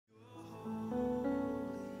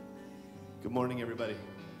Good morning, everybody.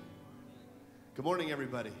 Good morning,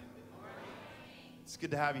 everybody. It's good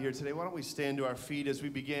to have you here today. Why don't we stand to our feet as we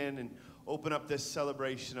begin and open up this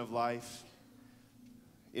celebration of life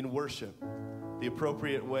in worship, the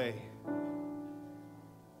appropriate way.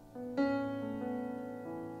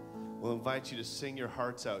 We'll invite you to sing your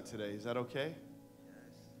hearts out today. Is that okay?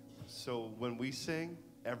 So when we sing,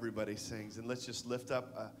 everybody sings. And let's just lift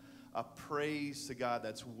up a praise to God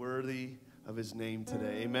that's worthy of his name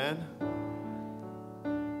today. Amen?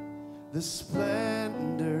 The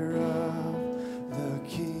splendor of the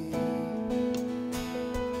King,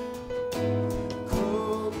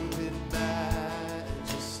 clothed in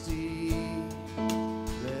majesty,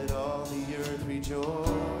 let all the earth rejoice,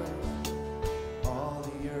 all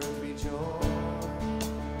the earth rejoice.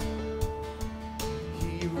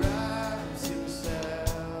 He wraps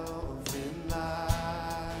himself in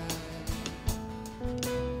light,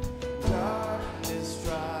 darkness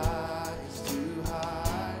tries to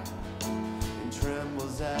hide,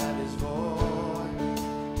 trembles at his voice.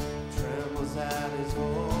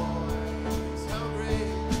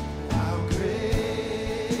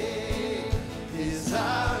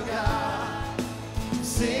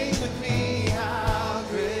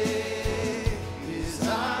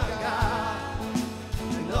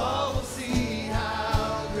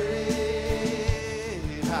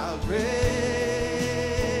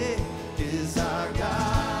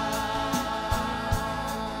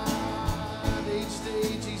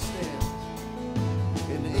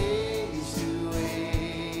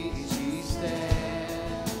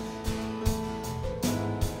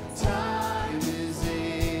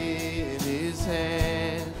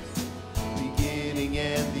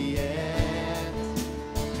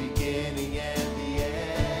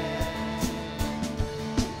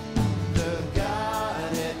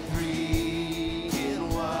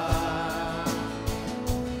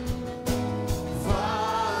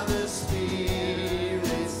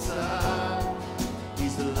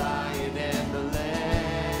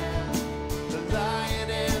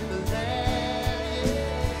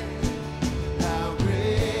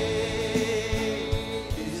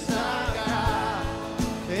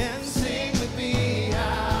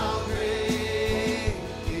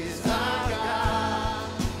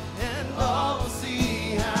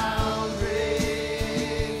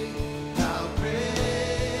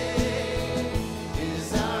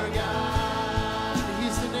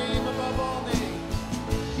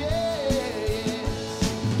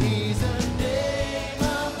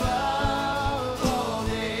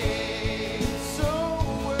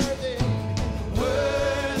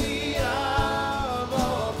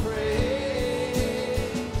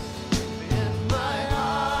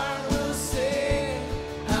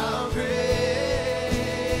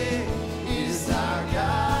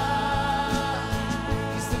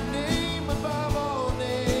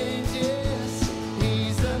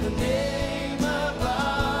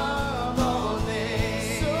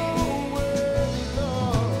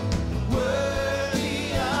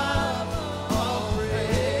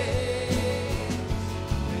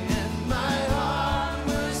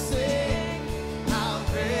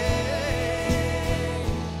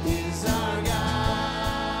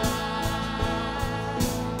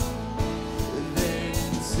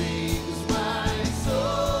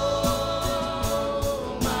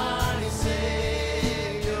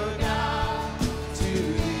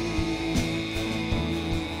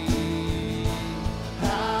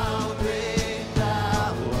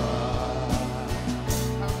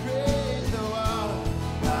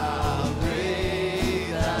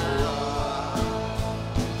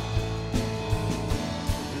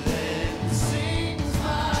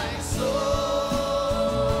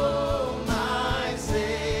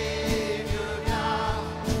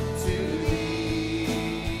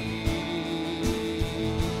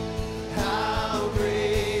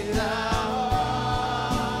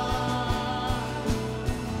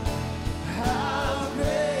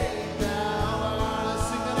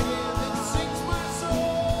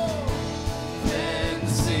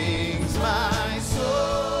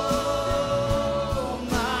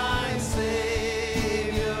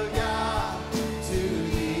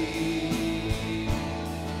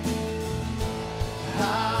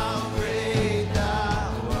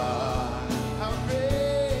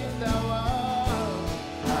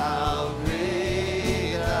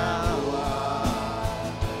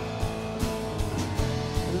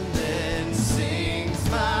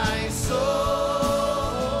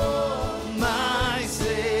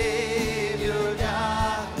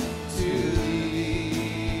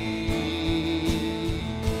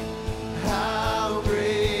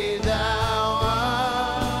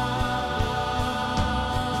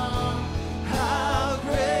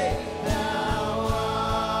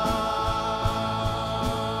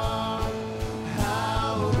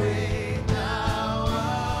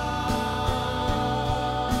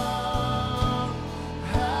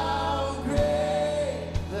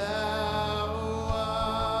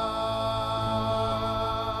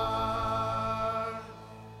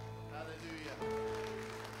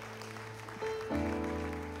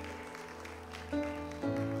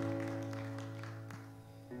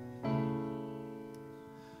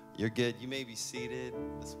 You're good. You may be seated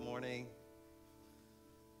this morning.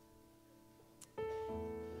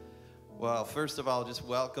 Well, first of all, just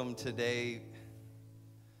welcome today.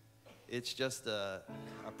 It's just a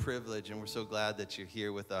privilege, and we're so glad that you're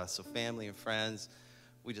here with us. So family and friends,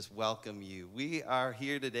 we just welcome you. We are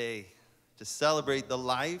here today to celebrate the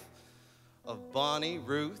life of Bonnie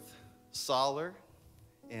Ruth Sawler.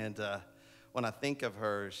 And when I think of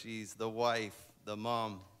her, she's the wife, the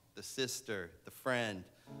mom, the sister, the friend,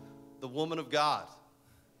 the woman of God,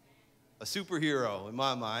 a superhero in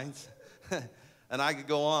my mind. And I could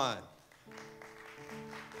go on.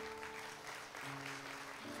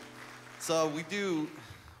 So we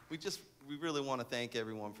really want to thank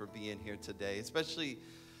everyone for being here today, especially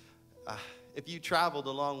if you traveled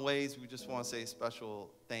a long ways. We just want to say a special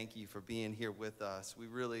thank you for being here with us. We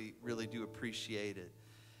really, really do appreciate it.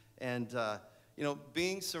 And,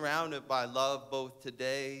 being surrounded by love both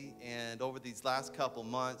today and over these last couple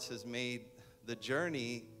months has made the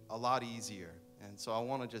journey a lot easier. And so I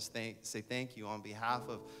want to just say thank you on behalf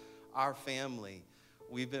of our family.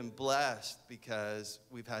 We've been blessed because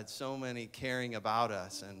we've had so many caring about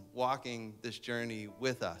us and walking this journey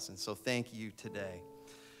with us. And so thank you today.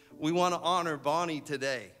 We want to honor Bonnie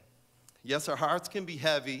today. Yes, our hearts can be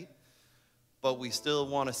heavy, but we still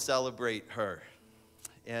want to celebrate her.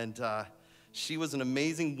 And she was an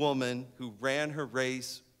amazing woman who ran her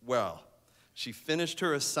race well. She finished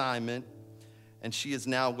her assignment, and she is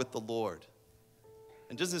now with the Lord.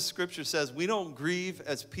 And just as Scripture says, we don't grieve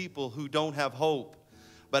as people who don't have hope,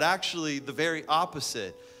 but actually the very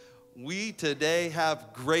opposite. We today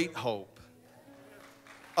have great hope,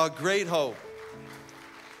 a great hope.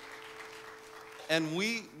 And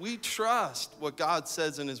we trust what God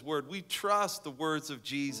says in His Word. We trust the words of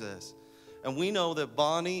Jesus. And we know that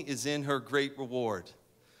Bonnie is in her great reward.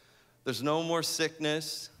 There's no more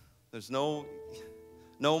sickness. There's no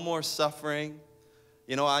more suffering.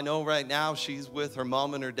 I know right now she's with her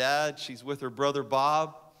mom and her dad. She's with her brother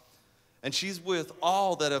Bob. And she's with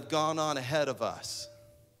all that have gone on ahead of us.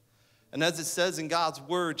 And as it says in God's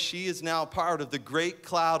Word, she is now part of the great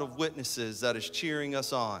cloud of witnesses that is cheering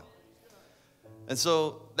us on. And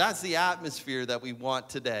so that's the atmosphere that we want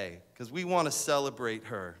today, because we want to celebrate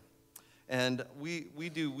her. And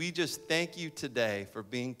we just thank you today for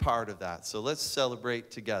being part of that. So let's celebrate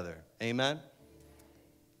together. Amen.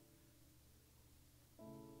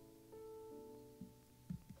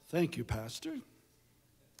 Thank you, Pastor.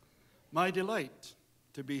 My delight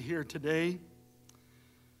to be here today.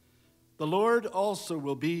 The Lord also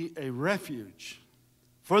will be a refuge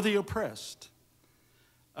for the oppressed,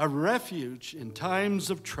 a refuge in times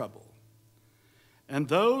of trouble. And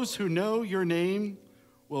those who know your name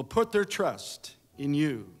will put their trust in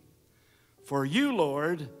you. For you,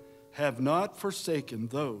 Lord, have not forsaken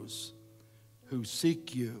those who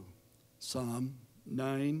seek you. Psalm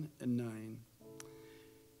 9:9.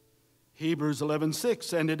 Hebrews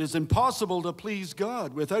 11:6, and it is impossible to please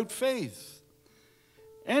God without faith.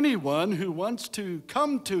 Anyone who wants to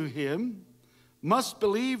come to Him must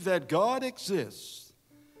believe that God exists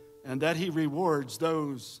and that He rewards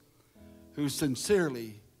those who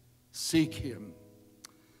sincerely seek Him.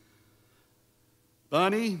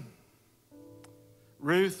 Bonnie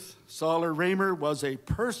Ruth Sawler Raymer was a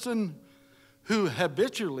person who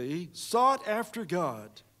habitually sought after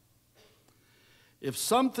God. If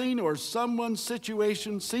something or someone's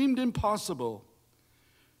situation seemed impossible,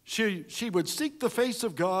 she would seek the face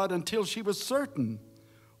of God until she was certain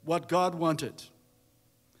what God wanted.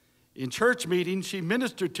 In church meetings, she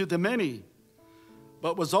ministered to the many,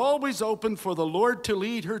 but was always open for the Lord to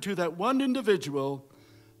lead her to that one individual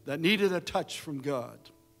that needed a touch from God.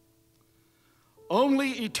 Only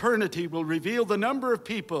eternity will reveal the number of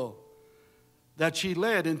people that she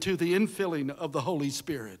led into the infilling of the Holy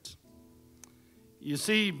Spirit. You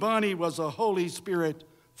see, Bonnie was a Holy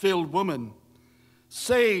Spirit-filled woman,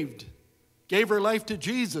 saved, gave her life to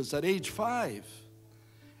Jesus at age 5,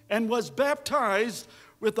 and was baptized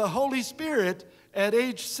with the Holy Spirit at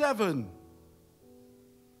age 7.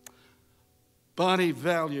 Bonnie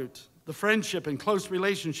valued the friendship and close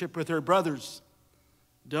relationship with her brothers,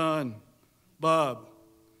 Don, Bob,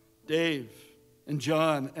 Dave, and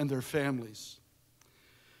John, and their families.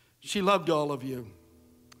 She loved all of you.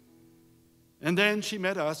 And then she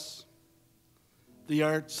met us, the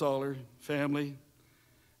Art Sawler family,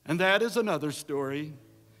 and that is another story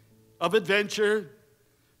of adventure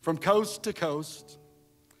from coast to coast.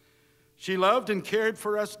 She loved and cared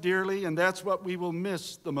for us dearly, and that's what we will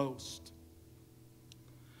miss the most.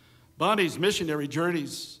 Bonnie's missionary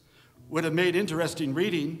journeys would have made interesting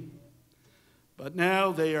reading, but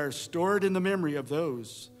now they are stored in the memory of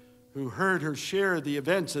those who heard her share the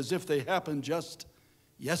events as if they happened just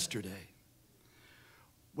yesterday.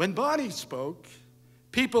 When Bonnie spoke,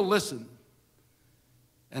 people listened,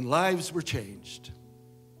 and lives were changed.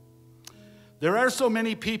 There are so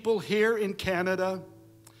many people here in Canada,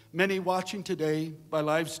 many watching today by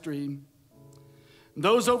live stream,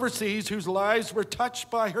 those overseas whose lives were touched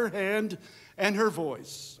by her hand and her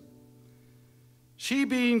voice. She,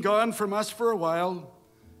 being gone from us for a while,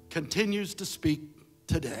 continues to speak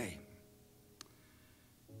today.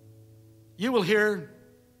 You will hear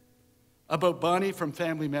about Bonnie from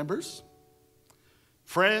family members,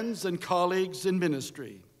 friends and colleagues in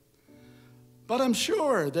ministry. But I'm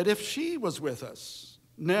sure that if she was with us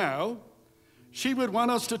now, she would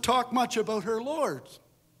want us to talk much about her Lord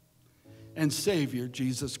and Savior,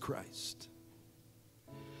 Jesus Christ.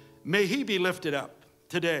 May he be lifted up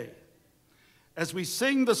today as we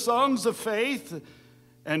sing the songs of faith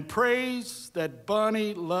and praise that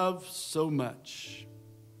Bonnie loves so much.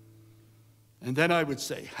 And then I would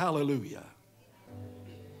say, hallelujah.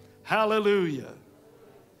 Hallelujah.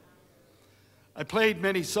 I played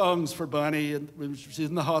many songs for Bonnie, and she was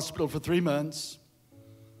in the hospital for 3 months.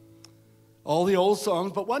 All the old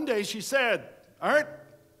songs, but one day she said, Art,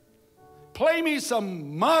 play me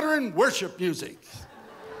some modern worship music.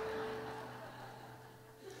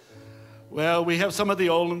 Well, we have some of the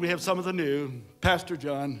old and we have some of the new. Pastor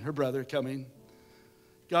John, her brother, coming.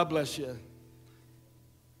 God bless you.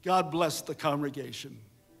 God bless the congregation.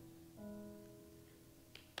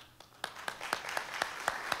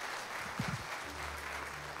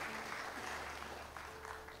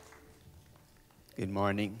 Good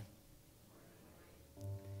morning.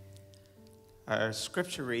 Our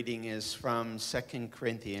scripture reading is from 2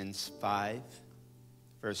 Corinthians 5,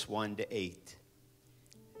 verse 1 to 8.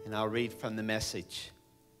 And I'll read from the Message.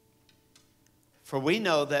 For we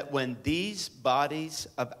know that when these bodies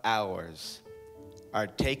of ours are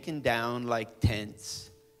taken down like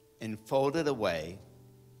tents and folded away,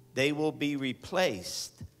 they will be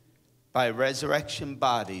replaced by resurrection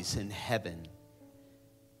bodies in heaven,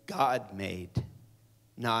 God-made,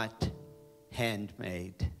 not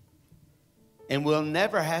handmade. And we'll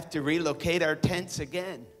never have to relocate our tents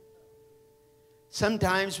again.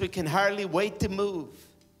 Sometimes we can hardly wait to move,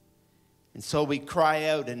 and so we cry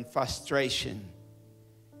out in frustration.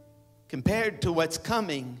 Compared to what's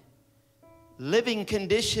coming, living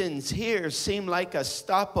conditions here seem like a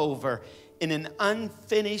stopover in an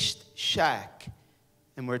unfinished shack,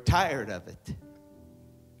 and we're tired of it.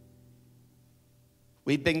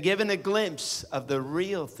 We've been given a glimpse of the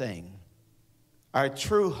real thing, our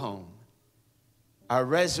true home, our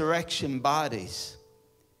resurrection bodies.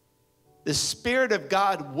 The Spirit of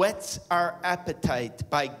God whets our appetite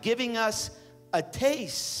by giving us a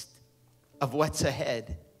taste of what's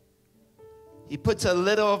ahead. He puts a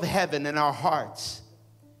little of heaven in our hearts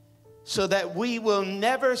so that we will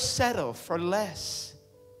never settle for less.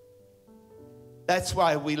 That's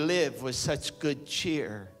why we live with such good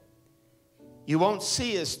cheer. You won't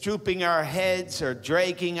see us drooping our heads or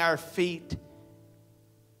dragging our feet.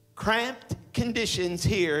 Cramped conditions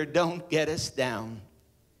here don't get us down.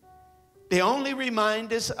 They only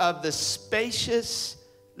remind us of the spacious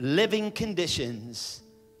living conditions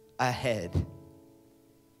ahead.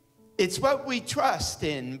 It's what we trust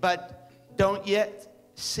in but don't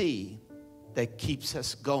yet see that keeps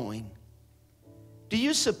us going. Do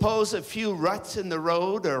you suppose a few ruts in the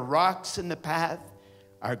road or rocks in the path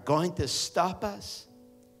are going to stop us?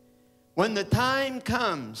 When the time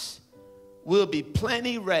comes, we'll be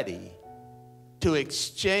plenty ready to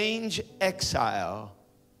exchange exile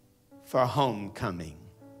for homecoming.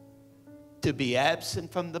 To be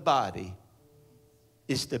absent from the body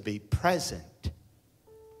is to be present.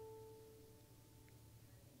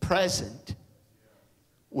 Present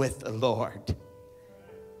with the Lord.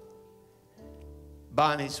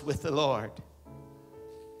 Bonnie's with the Lord.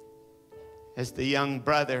 As the young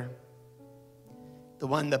brother, the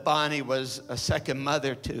one that Bonnie was a second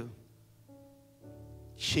mother to,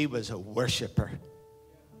 she was a worshiper.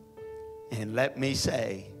 And let me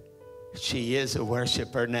say, she is a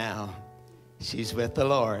worshiper now. She's with the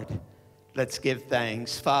Lord. Let's give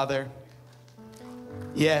thanks. Father,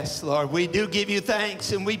 yes, Lord, we do give you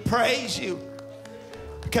thanks and we praise you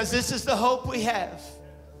because this is the hope we have.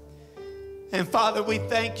 And Father, we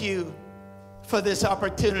thank you for this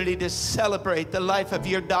opportunity to celebrate the life of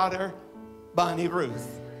your daughter, Bonnie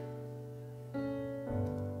Ruth.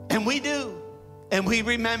 And we do. And we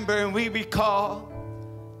remember and we recall.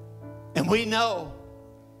 And we know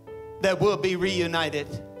that we'll be reunited.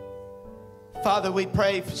 Father, we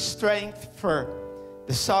pray for strength for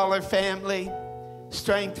the Sawler family,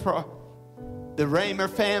 strength for the Raymer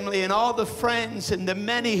family, and all the friends and the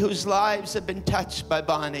many whose lives have been touched by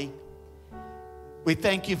Bonnie. We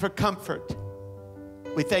thank you for comfort.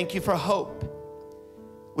 We thank you for hope.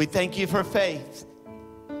 We thank you for faith.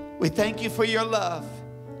 We thank you for your love.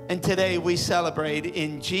 And today we celebrate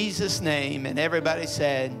in Jesus' name. And everybody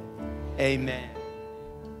said, amen.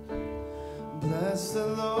 Bless the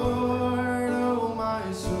Lord, oh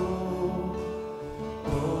my soul,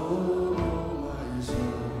 oh my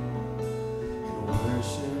soul, and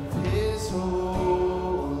worship his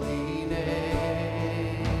holy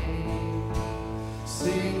name.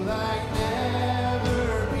 Sing like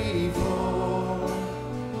never before,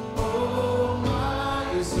 oh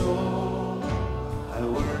my soul, I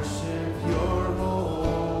worship your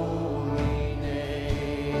holy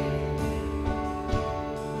name.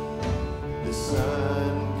 The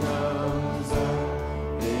sun comes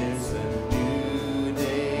up, there's a new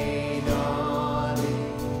day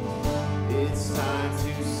dawning. It's time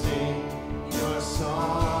to sing your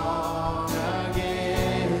song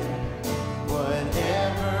again.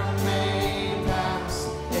 Whatever may pass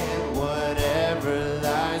and whatever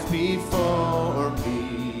lies before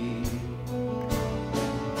me,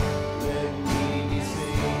 let me be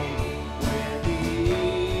singing when the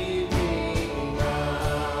evening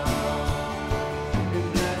comes. And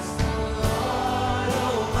bless the Lord,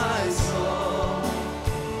 oh my soul,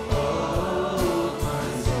 oh my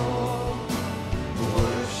soul,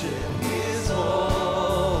 worship his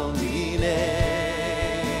holy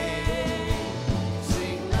name.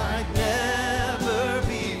 Sing like never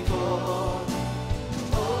before,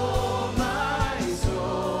 oh my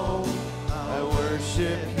soul, I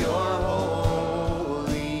worship your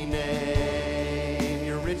holy name.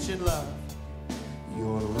 You're rich in love.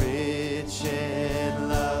 You're rich in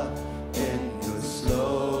love, and you're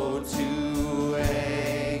slow to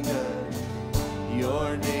anger.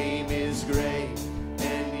 Your name is great,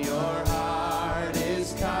 and your heart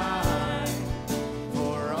is kind.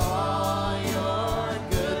 For all your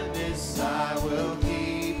goodness, I will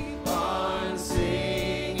keep on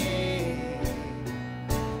singing.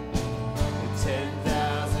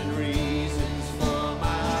 10,000 reasons for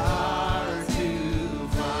my heart to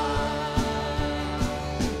find.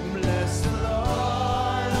 Bless the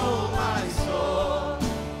Lord, oh my soul,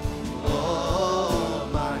 oh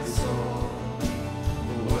my soul,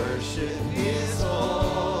 worship his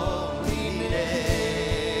holy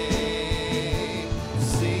name.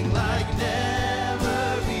 Sing like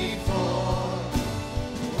never before,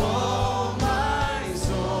 oh my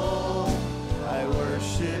soul, I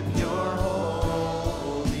worship your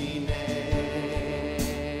holy name.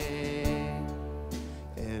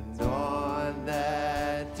 And on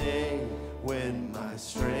that day when my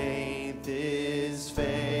strength is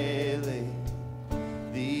failing,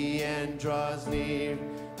 the end draws near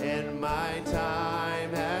and my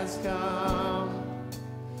time has come,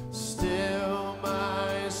 still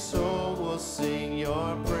my soul will sing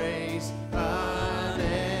your praise unending.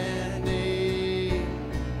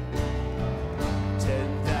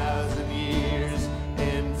 10,000 years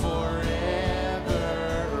and forevermore.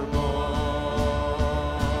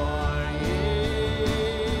 Yeah.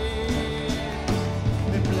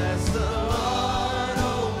 And bless the Lord,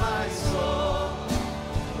 oh my soul,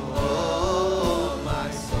 oh my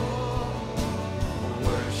soul,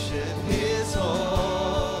 worship his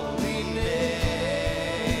holy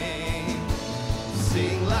name.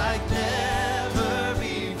 Sing like never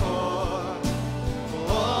before,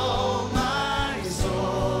 oh my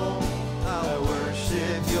soul, I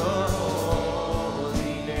worship your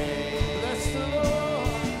holy name. Bless the Lord,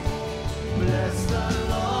 bless the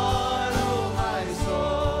Lord, oh my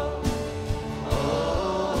soul,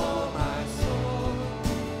 oh my soul,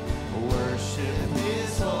 worship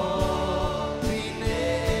his holy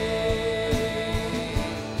name.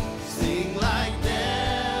 Sing like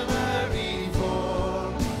never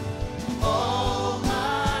before, oh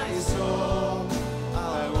my soul,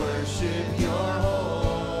 I worship your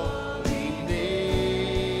holy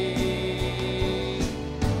name.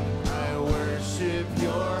 I worship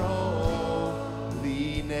your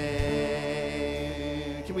holy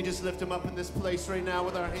name. Can we just lift him up in this place right now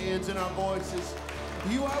with our hands and our voices?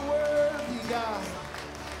 You are worthy, God.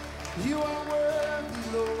 You are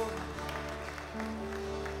worthy, Lord.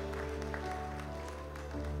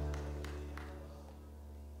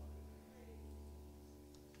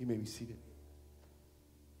 You may be seated.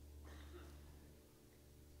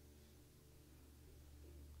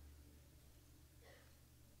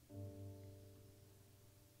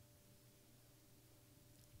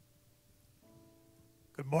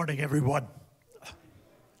 Good morning, everyone.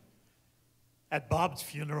 At Bob's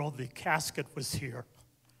funeral, the casket was here.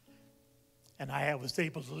 and I was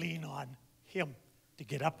able to lean on him to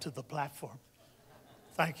get up to the platform.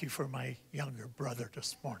 Thank you for my younger brother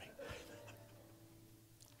this morning.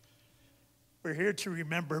 We're here to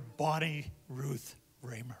remember Bonnie Ruth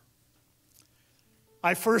Raymer.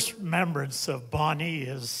 My first remembrance of Bonnie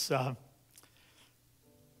is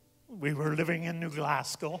we were living in New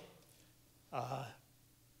Glasgow.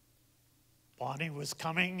 Bonnie was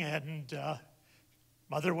coming, and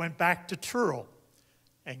Mother went back to Truro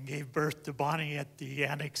and gave birth to Bonnie at the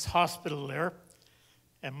Annex Hospital there.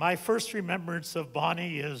 And my first remembrance of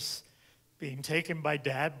Bonnie is being taken by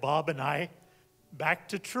Dad, Bob, and I back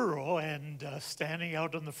to Truro and standing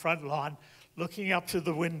out on the front lawn, looking up to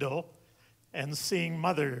the window and seeing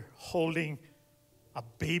Mother holding a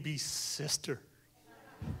baby sister.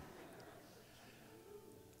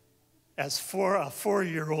 As for a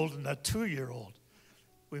 4-year-old and a 2-year-old,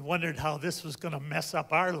 we wondered how this was going to mess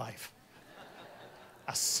up our life.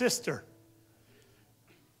 A sister.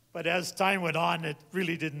 But as time went on, it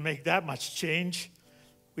really didn't make that much change.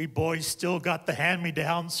 We boys still got the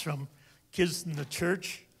hand-me-downs from kids in the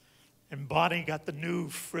church, and Bonnie got the new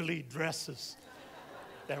frilly dresses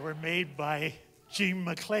that were made by Jean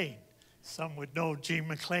McLean. Some would know Jean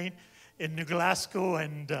McLean in New Glasgow,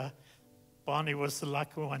 and Bonnie was the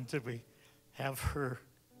lucky one to have her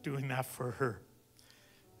doing that for her.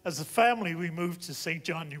 As a family, we moved to St.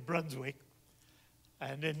 John, New Brunswick,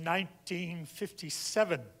 and in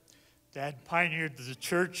 1957, Dad pioneered the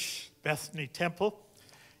church, Bethany Temple.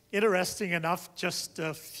 Interesting enough, just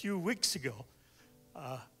a few weeks ago,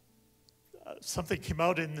 something came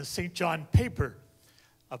out in the St. John paper,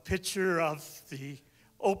 a picture of the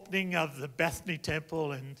opening of the Bethany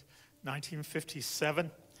Temple in 1957,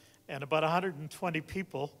 and about 120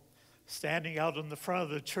 people standing out in the front of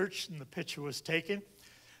the church, and the picture was taken.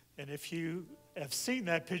 And if you have seen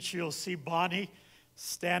that picture, you'll see Bonnie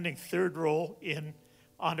standing third row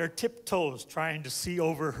on her tiptoes, trying to see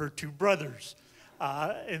over her two brothers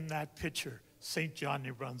in that picture, St. John,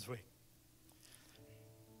 New Brunswick.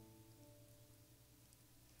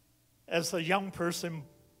 As a young person,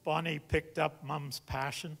 Bonnie picked up Mom's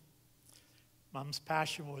passion. Mom's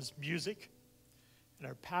passion was music, and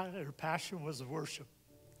her passion was worship.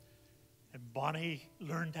 And Bonnie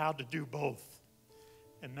learned how to do both.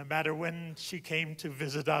 And no matter when she came to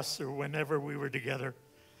visit us or whenever we were together,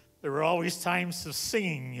 there were always times of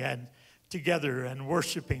singing and together and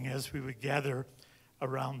worshiping as we would gather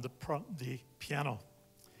around the piano.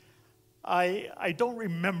 I don't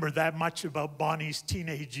remember that much about Bonnie's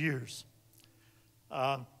teenage years.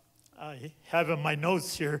 I have in my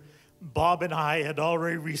notes here, Bob and I had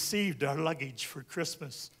already received our luggage for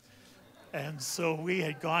Christmas. And so we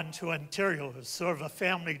had gone to Ontario. It was sort of a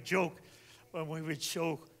family joke when we would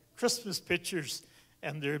show Christmas pictures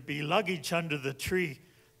and there'd be luggage under the tree.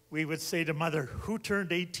 We would say to Mother, who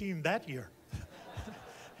turned 18 that year?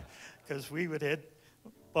 Because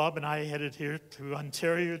Bob and I headed here to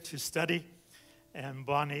Ontario to study, and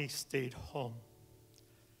Bonnie stayed home.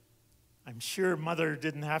 I'm sure Mother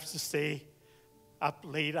didn't have to stay up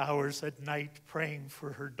late hours at night praying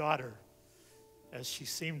for her daughter, as she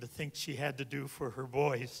seemed to think she had to do for her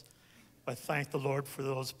boys. But thank the Lord for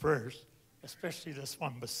those prayers, especially this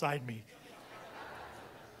one beside me.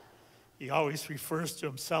 He always refers to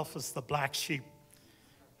himself as the black sheep,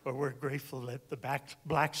 but we're grateful that the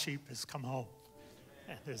black sheep has come home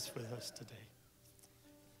and is with us today.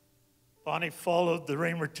 Bonnie followed the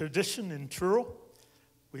Raymer tradition in Truro.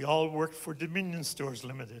 We all worked for Dominion Stores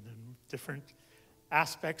Limited in different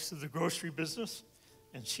aspects of the grocery business,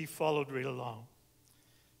 and she followed right along.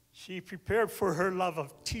 She prepared for her love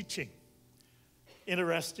of teaching.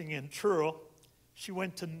 Interesting, in Truro, she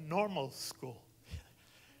went to normal school.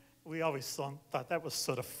 We always thought that was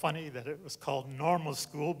sort of funny that it was called normal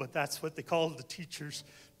school, but that's what they called the teachers'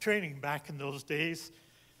 training back in those days.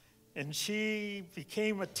 And she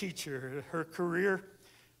became a teacher, her career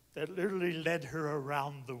that literally led her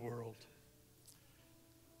around the world.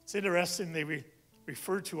 It's interesting, they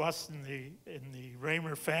refer to us in the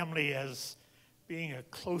Raymer family as being a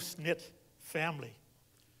close-knit family.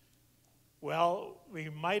 Well, we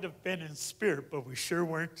might have been in spirit, but we sure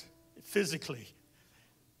weren't physically.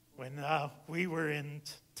 When we were in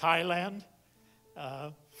Thailand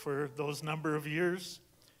for those number of years,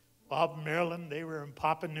 Bob and Marilyn, they were in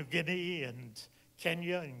Papua New Guinea and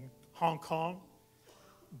Kenya and Hong Kong.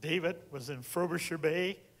 David was in Frobisher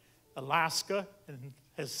Bay, Alaska, and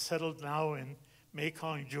has settled now in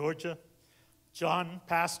Mekong, Georgia. John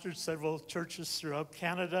pastored several churches throughout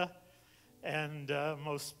Canada, and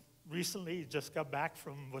most recently he just got back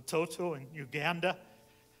from Watoto in Uganda.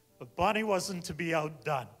 But Bonnie wasn't to be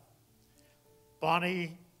outdone.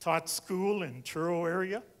 Bonnie taught school in Truro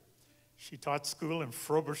area. She taught school in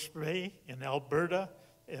Frobisher Bay in Alberta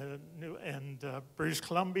and British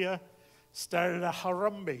Columbia. Started a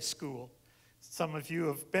Harambee school. Some of you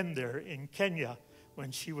have been there in Kenya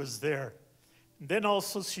when she was there. And then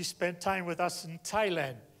also she spent time with us in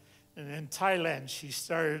Thailand. And in Thailand, she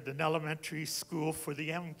started an elementary school for the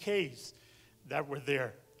MKs that were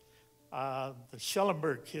there. The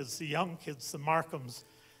Schellenberg kids, the young kids, the Markhams,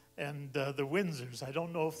 and the Windsors. I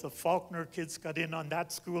don't know if the Faulkner kids got in on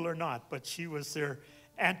that school or not, but she was their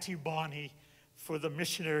Auntie Bonnie for the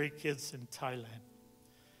missionary kids in Thailand.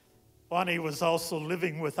 Bonnie was also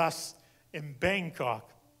living with us in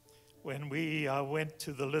Bangkok when we went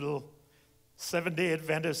to the little Seventh-day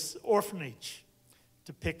Adventist orphanage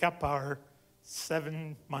to pick up our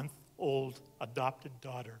 7-month-old adopted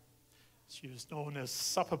daughter. She was known as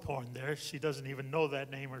Suppaporn there. She doesn't even know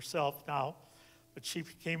that name herself now, but she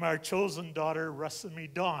became our chosen daughter,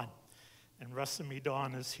 Russamie Dawn. And Russamie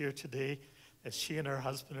Dawn is here today as she and her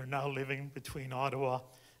husband are now living between Ottawa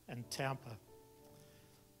and Tampa.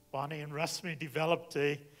 Bonnie and Russamie developed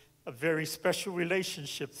a very special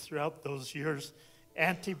relationship throughout those years.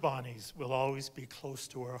 Auntie Bonnie's will always be close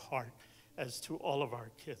to her heart, as to all of our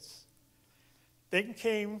kids. Then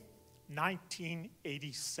came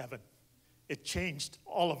 1987. It changed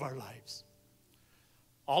all of our lives.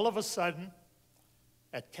 All of a sudden,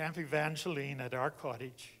 at Camp Evangeline at our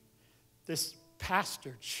cottage, this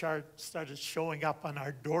pastor started showing up on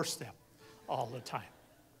our doorstep all the time.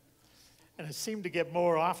 And it seemed to get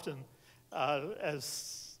more often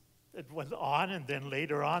as it went on, and then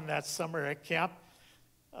later on that summer at camp,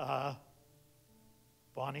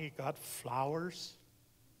 Bonnie got flowers.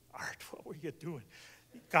 Art, what were you doing?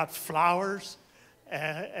 Got flowers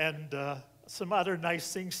and some other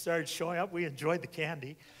nice things started showing up. We enjoyed the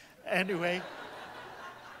candy. Anyway,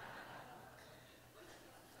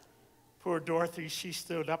 poor Dorothy, she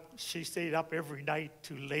stayed up every night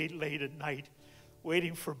till late at night,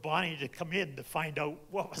 waiting for Bonnie to come in to find out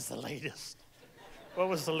what was the latest. What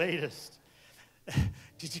was the latest?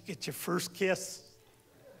 Did you get your first kiss?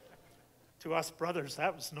 To us brothers,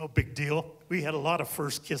 that was no big deal. We had a lot of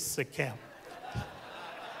first kisses at camp.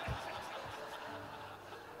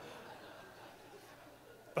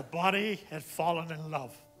 But Bonnie had fallen in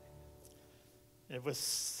love. It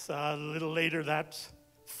was a little later that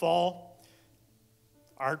fall,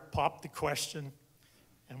 Art popped the question,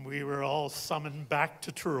 and we were all summoned back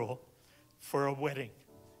to Truro for a wedding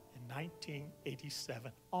in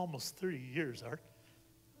 1987. Almost 30 years, Art.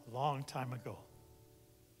 A long time ago.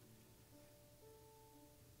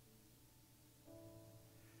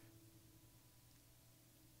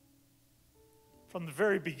 From the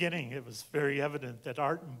very beginning, it was very evident that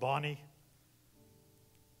Art and Bonnie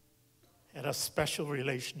had a special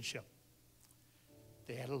relationship.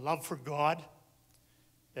 They had a love for God,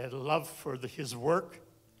 they had a love for his work,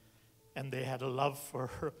 and they had a love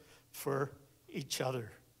for each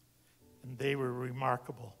other. And they were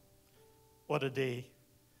remarkable. What a day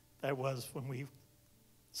that was when we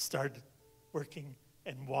started working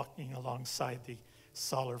and walking alongside the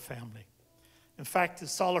Sawler family. In fact, the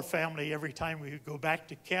Sawler family, every time we would go back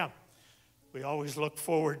to camp, we always look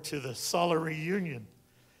forward to the Sawler reunion,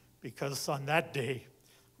 because on that day,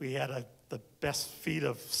 we had the best feed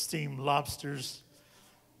of steamed lobsters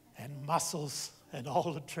and mussels and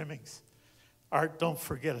all the trimmings. Art, don't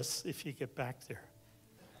forget us if you get back there.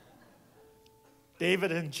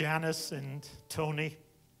 David and Janice and Tony,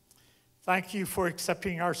 thank you for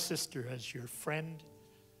accepting our sister as your friend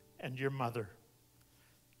and your mother.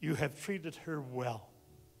 You have treated her well.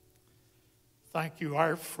 Thank you,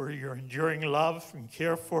 Art, for your enduring love and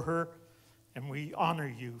care for her, and we honor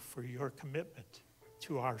you for your commitment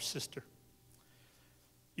to our sister.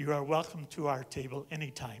 You are welcome to our table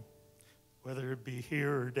anytime, whether it be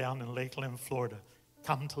here or down in Lakeland, Florida.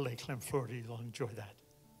 Come to Lakeland, Florida, you'll enjoy that.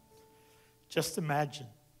 Just imagine,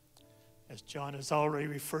 as John has already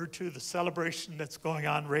referred to, the celebration that's going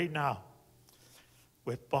on right now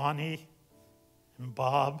with Bonnie and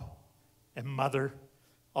Bob and Mother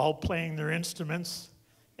all playing their instruments,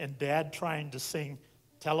 and Dad trying to sing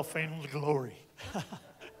Telephone Glory.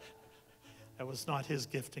 That was not his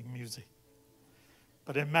gifting, music.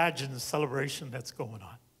 But imagine the celebration that's going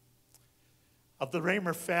on. Of the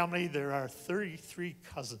Raymer family, there are 33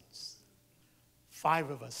 cousins.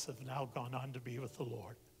 5 of us have now gone on to be with the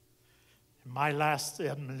Lord. And my last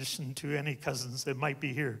admonition to any cousins that might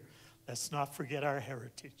be here, let's not forget our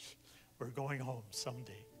heritage. We're going home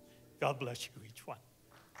someday. God bless you, each one.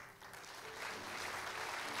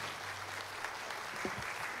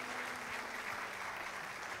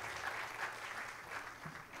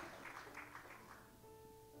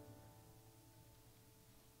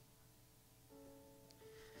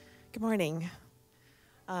 Good morning.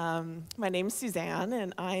 My name's Suzanne,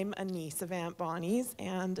 and I'm a niece of Aunt Bonnie's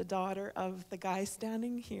and a daughter of the guy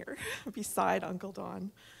standing here beside Uncle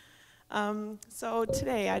Don. So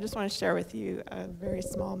today, I just want to share with you a very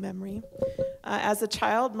small memory. As a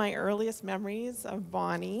child, my earliest memories of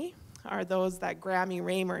Bonnie are those that Grammy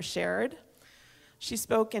Raymer shared. She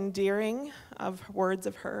spoke endearing words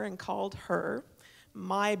of her and called her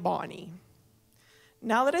my Bonnie.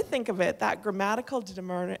 Now that I think of it, that grammatical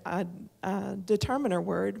determiner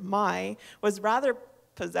word, my, was rather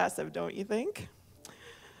possessive, don't you think?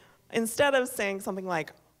 Instead of saying something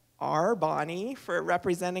like our Bonnie for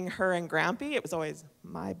representing her and Grampy, it was always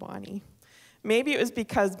my Bonnie. Maybe it was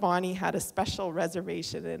because Bonnie had a special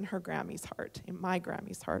reservation in her Grammy's heart, in my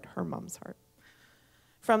Grammy's heart, her mom's heart.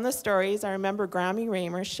 From the stories, I remember Grammy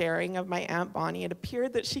Raymer sharing of my Aunt Bonnie. It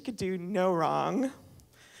appeared that she could do no wrong.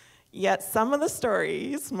 Yet some of the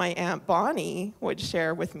stories my Aunt Bonnie would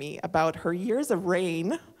share with me about her years of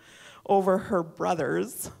reign over her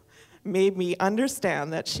brothers made me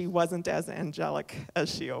understand that she wasn't as angelic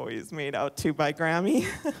as she always made out to by Grammy.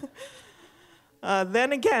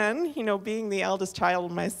 Then again, being the eldest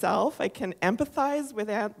child myself, I can empathize with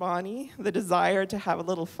Aunt Bonnie, the desire to have a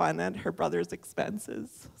little fun at her brother's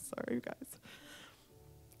expenses. Sorry, guys.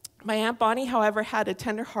 My Aunt Bonnie, however, had a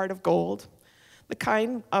tender heart of gold, the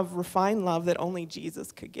kind of refined love that only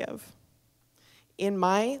Jesus could give. In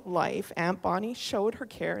my life, Aunt Bonnie showed her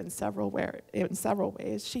care in several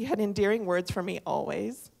ways. She had endearing words for me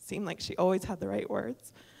always. Seemed like she always had the right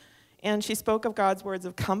words. And she spoke of God's words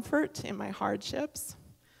of comfort in my hardships.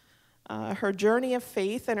 Her journey of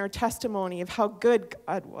faith and her testimony of how good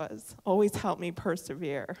God was always helped me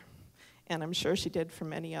persevere. And I'm sure she did for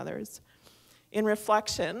many others. In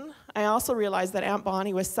reflection, I also realized that Aunt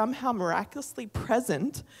Bonnie was somehow miraculously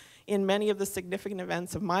present in many of the significant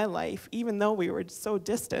events of my life, even though we were so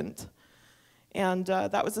distant. And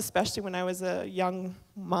that was especially when I was a young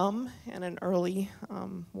mom and an early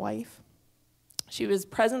wife. She was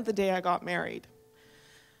present the day I got married.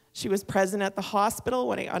 She was present at the hospital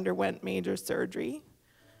when I underwent major surgery.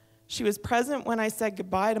 She was present when I said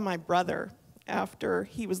goodbye to my brother after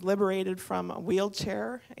he was liberated from a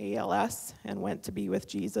wheelchair, ALS, and went to be with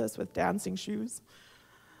Jesus with dancing shoes.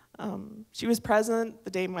 She was present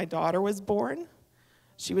the day my daughter was born.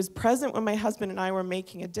 She was present when my husband and I were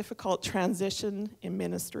making a difficult transition in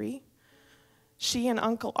ministry. She and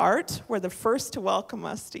Uncle Art were the first to welcome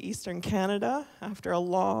us to Eastern Canada after a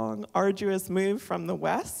long, arduous move from the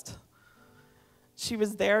West. She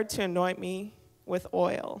was there to anoint me with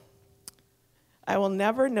oil. I will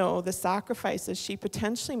never know the sacrifices she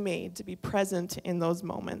potentially made to be present in those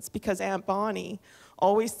moments because Aunt Bonnie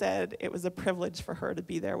always said it was a privilege for her to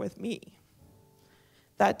be there with me.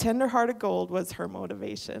 That tender-hearted gold was her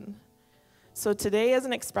motivation. So today, as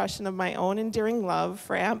an expression of my own endearing love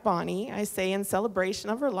for Aunt Bonnie, I say in celebration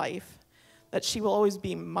of her life that she will always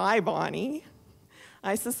be my Bonnie.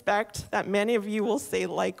 I suspect that many of you will say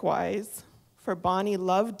likewise, for Bonnie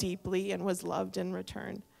loved deeply and was loved in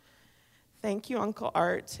return. Thank you, Uncle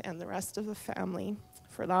Art and the rest of the family,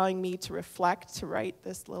 for allowing me to reflect, to write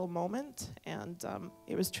this little moment. And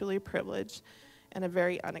it was truly a privilege and a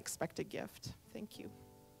very unexpected gift. Thank you.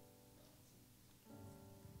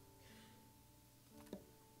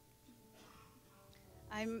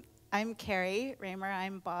 I'm Carrie Raymer.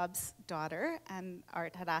 I'm Bob's daughter, and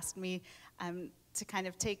Art had asked me to kind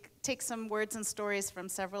of take some words and stories from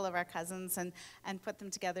several of our cousins and put them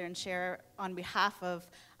together and share on behalf of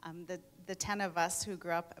the 10 of us who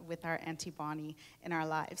grew up with our Auntie Bonnie in our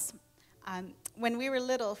lives. When we were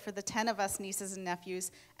little, for the 10 of us nieces and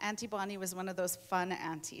nephews, Auntie Bonnie was one of those fun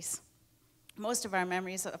aunties. Most of our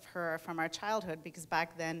memories of her are from our childhood because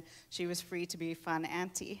back then she was free to be fun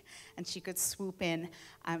auntie and she could swoop in.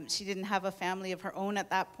 She didn't have a family of her own at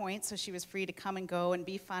that point, so she was free to come and go and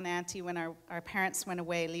be fun auntie when our parents went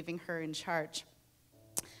away, leaving her in charge.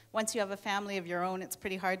 Once you have a family of your own, it's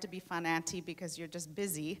pretty hard to be fun auntie because you're just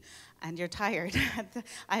busy and you're tired.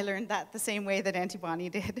 I learned that the same way that Auntie Bonnie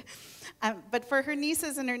did. But for her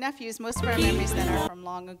nieces and her nephews, most of our memories then are from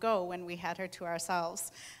long ago when we had her to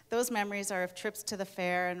ourselves. Those memories are of trips to the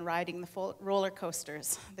fair and riding the roller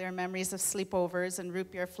coasters. They're memories of sleepovers and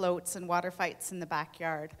root beer floats and water fights in the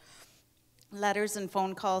backyard. Letters and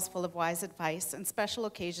phone calls full of wise advice and special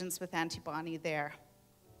occasions with Auntie Bonnie there.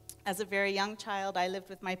 As a very young child, I lived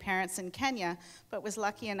with my parents in Kenya, but was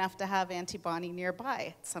lucky enough to have Auntie Bonnie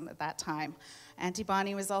nearby at that time. Auntie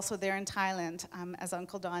Bonnie was also there in Thailand, as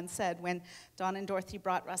Uncle Don said, when Don and Dorothy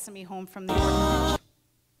brought Russ and me home from the orphanage.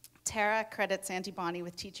 Tara credits Auntie Bonnie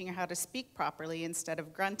with teaching her how to speak properly instead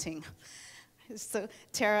of grunting. So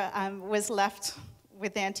Tara was left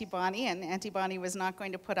with Auntie Bonnie, and Auntie Bonnie was not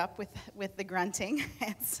going to put up with the grunting.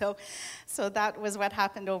 And so that was what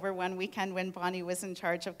happened over one weekend when Bonnie was in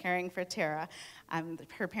charge of caring for Tara.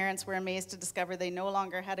 Her parents were amazed to discover they no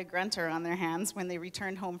longer had a grunter on their hands when they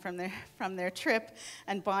returned home from their trip,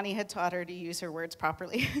 and Bonnie had taught her to use her words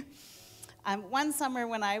properly. One summer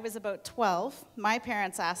when I was about 12, my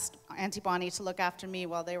parents asked Auntie Bonnie to look after me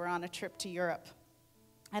while they were on a trip to Europe.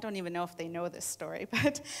 I don't even know if they know this story,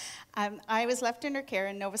 but I was left in her care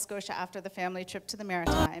in Nova Scotia after the family trip to the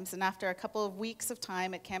Maritimes, and after a couple of weeks of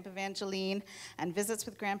time at Camp Evangeline and visits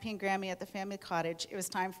with Grampy and Grammy at the family cottage, it was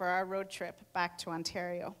time for our road trip back to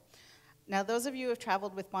Ontario. Now, those of you who have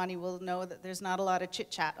traveled with Bonnie will know that there's not a lot of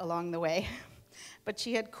chit-chat along the way, but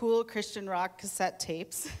she had cool Christian rock cassette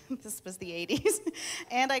tapes. This was the 80s,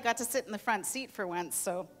 and I got to sit in the front seat for once,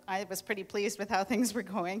 so I was pretty pleased with how things were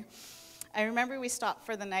going. I remember we stopped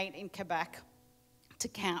for the night in Quebec to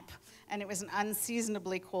camp, and it was an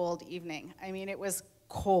unseasonably cold evening. I mean, it was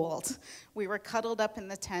cold. We were cuddled up in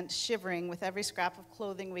the tent, shivering with every scrap of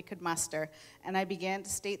clothing we could muster, and I began to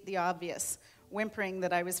state the obvious, whimpering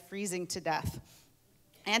that I was freezing to death.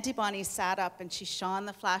 Auntie Bonnie sat up, and she shone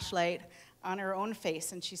the flashlight on her own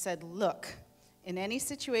face, and she said, "Look, in any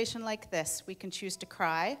situation like this, we can choose to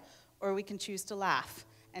cry, or we can choose to laugh,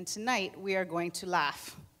 and tonight we are going to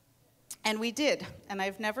laugh." And we did, and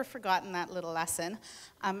I've never forgotten that little lesson.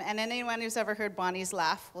 And anyone who's ever heard Bonnie's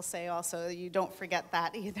laugh will say also, you don't forget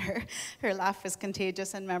that either. Her laugh was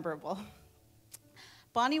contagious and memorable.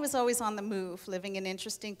 Bonnie was always on the move, living in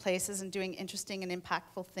interesting places and doing interesting and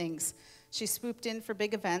impactful things. She swooped in for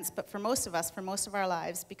big events, but for most of us, for most of our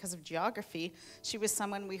lives, because of geography, she was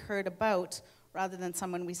someone we heard about rather than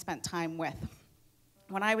someone we spent time with.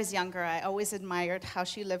 When I was younger, I always admired how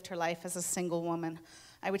she lived her life as a single woman.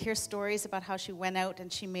 I would hear stories about how she went out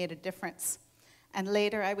and she made a difference. And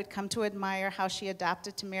later, I would come to admire how she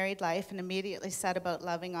adapted to married life and immediately set about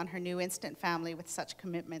loving on her new instant family with such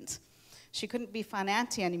commitment. She couldn't be Fun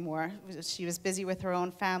Auntie anymore. She was busy with her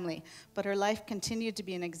own family. But her life continued to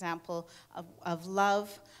be an example of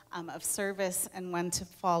love, of service, and one to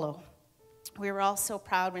follow. We were all so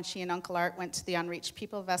proud when she and Uncle Art went to the unreached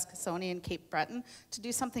people of Eskasoni and Cape Breton to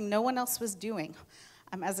do something no one else was doing.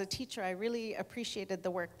 As a teacher, I really appreciated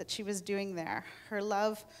the work that she was doing there. Her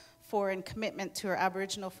love for and commitment to her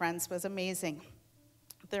Aboriginal friends was amazing.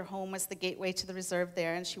 Their home was the gateway to the reserve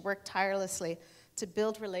there, and she worked tirelessly to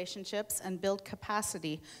build relationships and build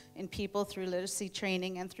capacity in people through literacy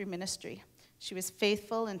training and through ministry. She was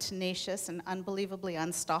faithful and tenacious and unbelievably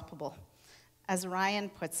unstoppable. As Ryan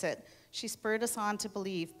puts it, she spurred us on to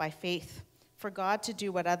believe by faith, for God to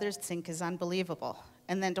do what others think is unbelievable,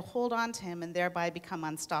 and then to hold on to him and thereby become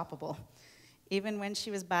unstoppable. Even when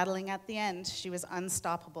she was battling at the end, she was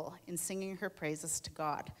unstoppable in singing her praises to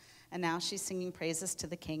God. And now she's singing praises to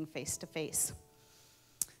the King face to face.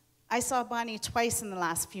 I saw Bonnie twice in the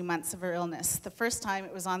last few months of her illness. The first time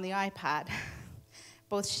it was on the iPad.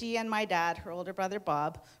 Both she and my dad, her older brother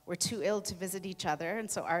Bob, were too ill to visit each other,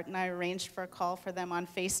 and so Art and I arranged for a call for them on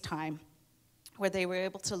FaceTime, where they were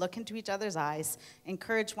able to look into each other's eyes,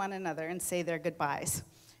 encourage one another, and say their goodbyes.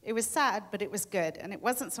 It was sad, but it was good, and it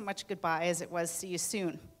wasn't so much goodbye as it was see you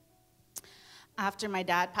soon. After my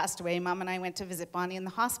dad passed away, Mom and I went to visit Bonnie in the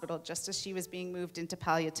hospital just as she was being moved into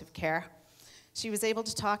palliative care. She was able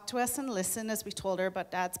to talk to us and listen as we told her about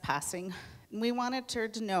Dad's passing. And we wanted her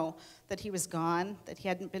to know that he was gone, that he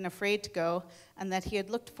hadn't been afraid to go, and that he had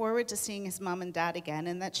looked forward to seeing his mom and dad again,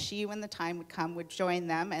 and that she, when the time would come, would join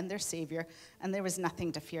them and their Savior, and there was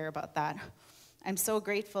nothing to fear about that. I'm so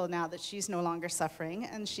grateful now that she's no longer suffering,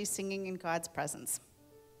 and she's singing in God's presence.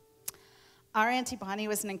 Our Auntie Bonnie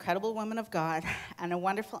was an incredible woman of God and a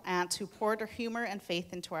wonderful aunt who poured her humor and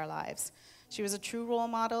faith into our lives. She was a true role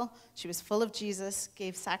model. She was full of Jesus,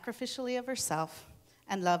 gave sacrificially of herself,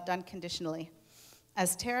 and loved unconditionally.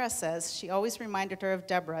 As Tara says, she always reminded her of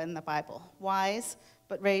Deborah in the Bible, wise,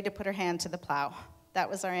 but ready to put her hand to the plow. That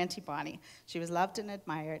was our Auntie Bonnie. She was loved and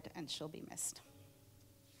admired, and she'll be missed.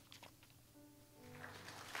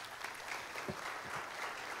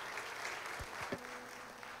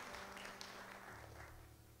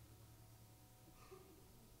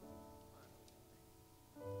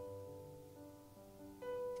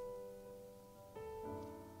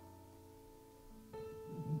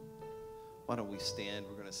 Why don't we stand?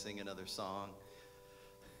 We're going to sing another song.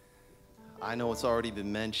 I know it's already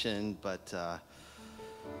been mentioned, but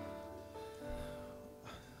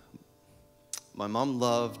my mom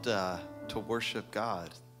loved to worship God.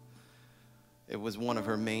 It was one of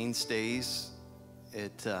her mainstays.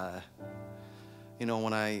 It,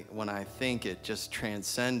 when I think it just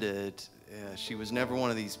transcended She was never one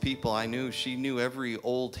of these people. I knew she knew every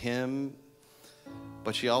old hymn,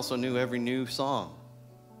 but she also knew every new song.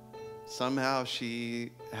 Somehow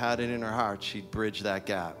she had it in her heart. She'd bridge that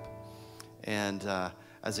gap. And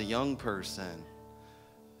as a young person,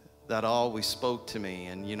 that always spoke to me.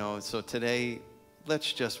 And, you know, so today,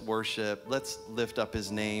 let's just worship. Let's lift up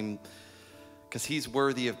his name, because he's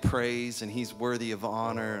worthy of praise and he's worthy of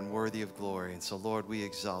honor and worthy of glory. And so, Lord, we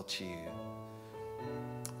exalt you.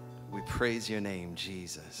 We praise your name,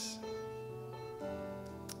 Jesus.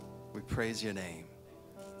 We praise your name.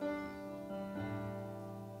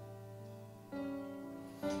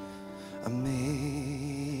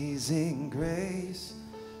 Amazing grace,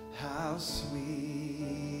 how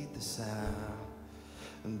sweet the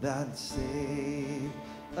sound that saved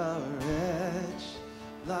a wretch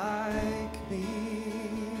like me.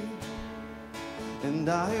 And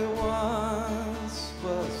I once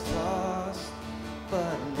was lost,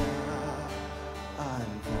 but now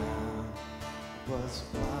I'm found. Was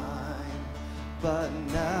blind, but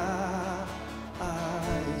now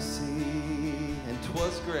I see. And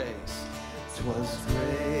 'twas grace, 'twas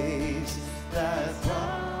grace that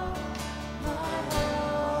brought my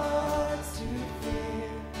heart to fear,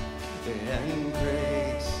 and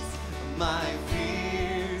grace my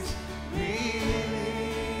fears relieved.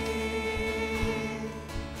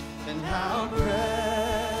 And how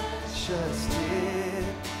precious did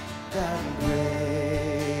that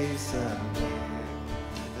grace appear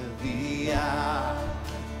the hour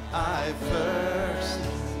I first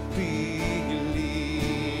believed.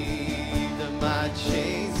 My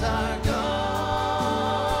chains are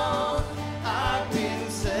gone, I've been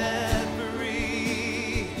set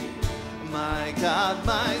free. My God,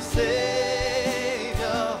 my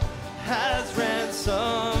Savior has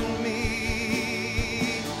ransomed me.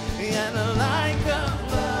 And like a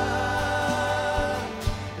flood,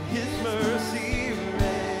 his mercy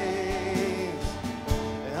reigns,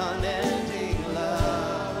 unending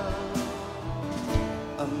love,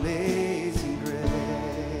 amazing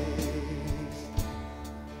grace.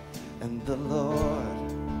 And the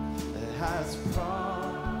Lord has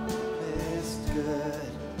promised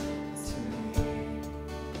good to me.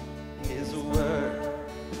 His word,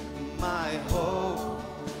 my hope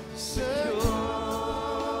secures,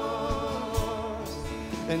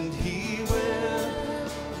 and he will,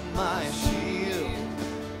 my shield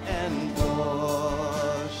and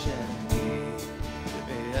portion be,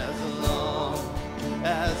 as long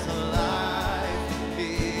as life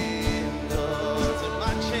endures. And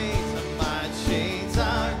my chains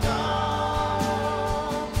are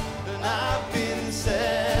gone, and I've been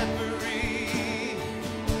set free.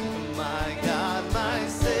 My God, my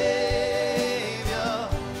Savior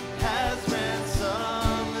has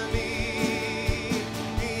ransomed me.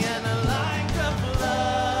 And like a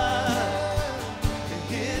flood,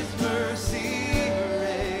 his mercy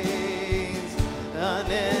reigns,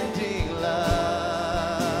 unending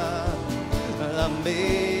love,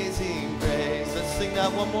 amazing grace. Let's sing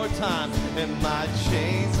that one more time. And my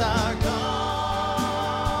chains are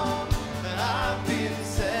gone, and I've been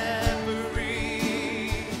set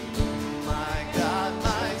free. My God,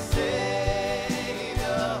 my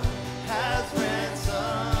Savior has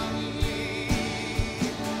ransomed me.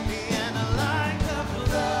 And like a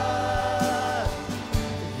flood,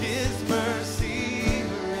 his mercy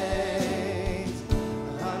reigns,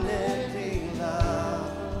 unending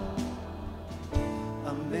love,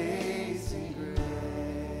 amazing grace.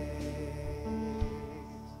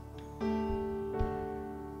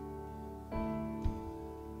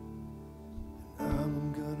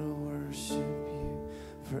 I'm gonna worship you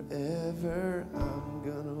forever. I'm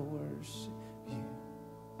gonna worship you.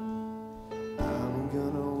 I'm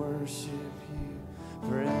gonna worship you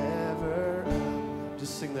forever.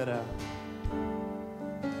 Just sing that out.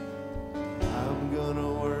 I'm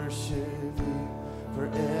gonna worship you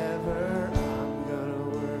forever. I'm gonna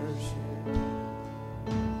worship.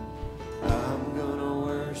 I'm gonna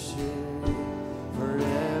worship you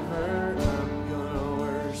forever. I'm gonna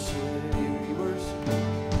worship you. You worship.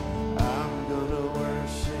 I'm gonna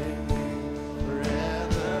worship you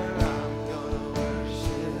forever. I'm gonna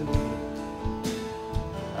worship you.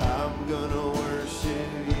 I'm gonna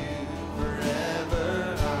worship you forever.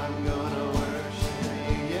 I'm gonna worship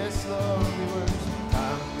you. Yes, Lord, we worship.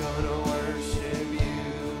 I'm gonna worship you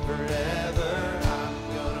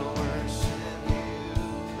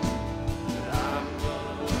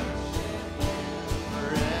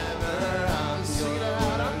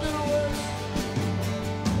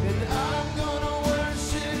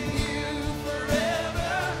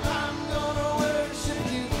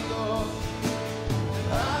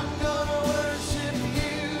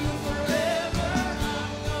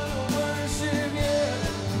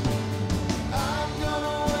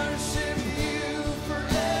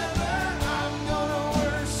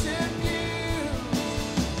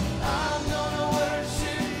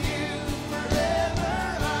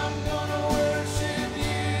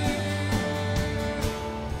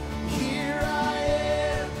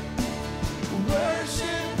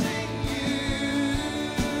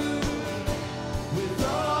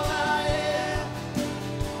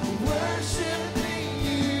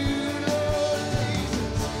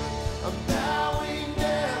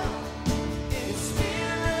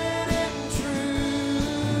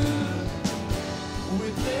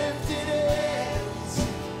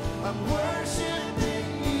I'm worshiping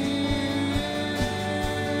you.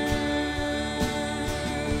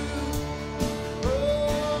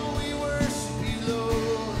 Oh, we worship you,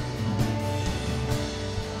 Lord.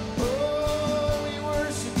 Oh, we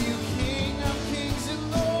worship you, King of kings and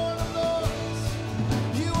Lord of lords.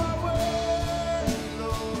 You are worthy,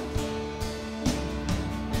 Lord.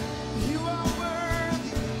 You are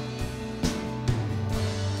worthy.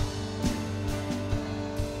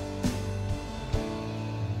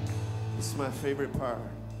 This is my favorite part.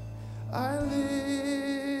 I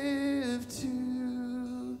live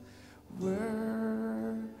to worship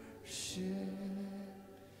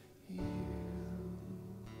you.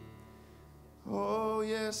 Oh,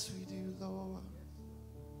 yes, we do, Lord.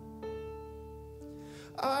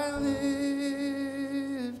 I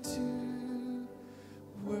live to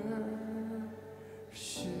worship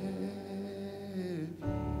you.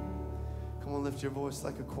 Come on, lift your voice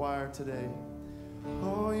like a choir today.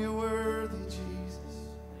 Oh, you're worthy, Jesus.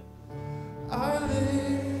 I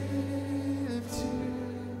live to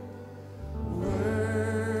worship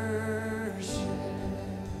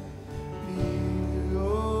you.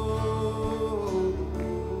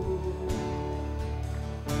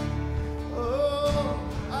 Oh,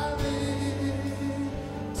 I live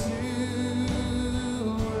to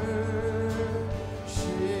worship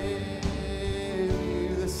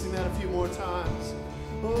you. Let's sing that a few more times.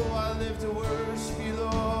 Oh, I live to worship you,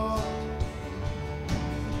 Lord.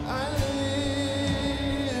 I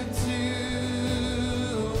live to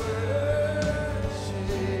worship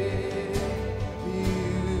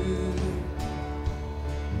you.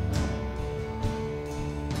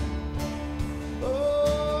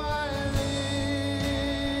 Oh, I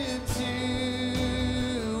live to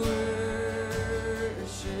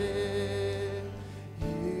worship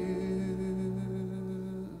you,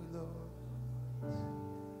 Lord.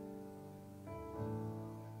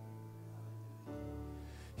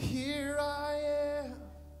 Here I am,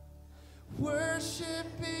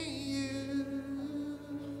 worshiping you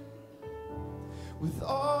with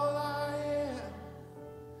all I am,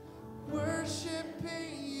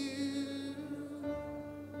 worshiping you.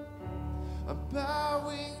 I'm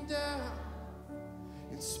bowing down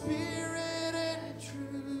in spirit and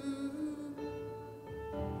truth,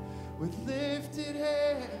 with lifted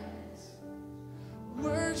hands,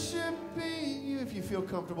 worshiping you. If you feel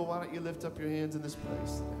comfortable, why don't you lift up your hands in this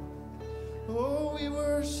place? Oh, we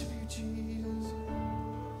worship you, Jesus.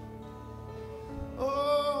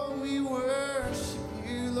 Oh, we worship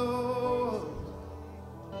you, Lord.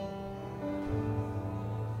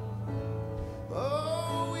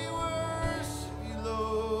 Oh, we worship you,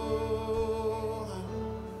 Lord.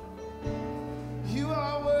 You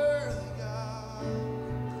are worthy, God.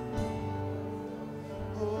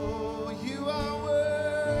 Oh, you are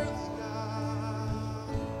worthy, God.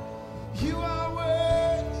 You are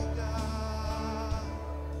worthy, God.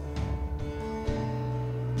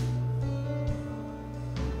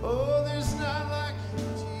 Oh, there's not like you,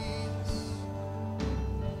 Jesus.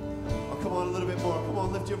 Oh, come on, a little bit more. Come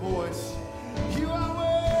on, lift your voice. You are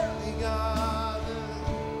worthy, God.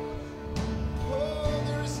 Oh,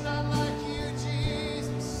 there is none like you,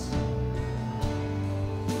 Jesus.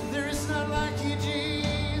 There is none like you,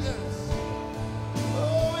 Jesus.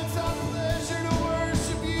 Oh, it's our pleasure to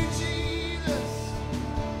worship you, Jesus.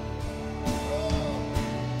 Oh,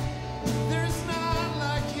 there is none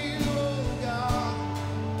like you, oh God.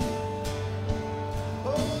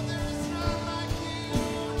 Oh, there is none like you,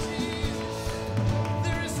 Jesus.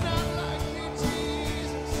 There is none like you,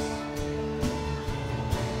 Jesus.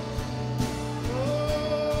 Oh,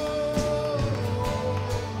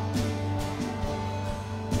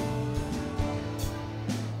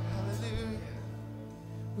 hallelujah.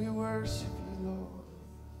 We worship you, Lord.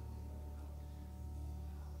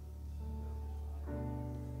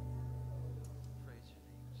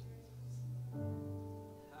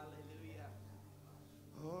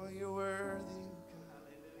 Oh, you're worthy,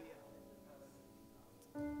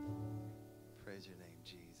 God. Praise your name,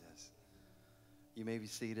 Jesus. You may be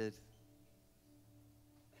seated.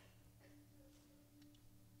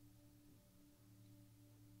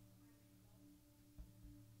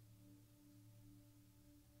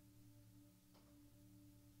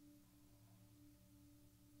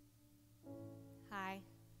 Hi,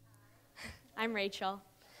 I'm Rachel.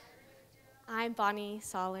 I'm Bonnie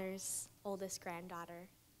Sawler's oldest granddaughter.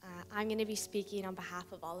 I'm going to be speaking on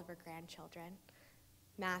behalf of all of her grandchildren,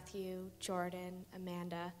 Matthew, Jordan,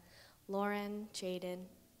 Amanda, Lauren, Jaden,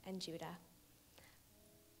 and Judah.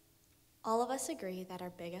 All of us agree that our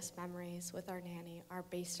biggest memories with our nanny are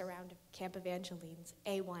based around Camp Evangeline's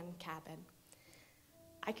A1 cabin.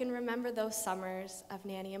 I can remember those summers of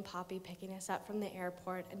Nanny and Poppy picking us up from the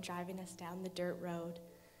airport and driving us down the dirt road.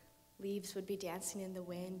 Leaves would be dancing in the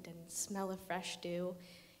wind and smell of fresh dew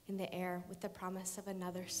in the air with the promise of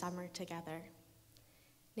another summer together.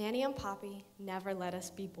 Nanny and Poppy never let us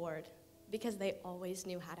be bored because they always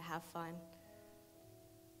knew how to have fun.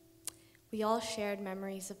 We all shared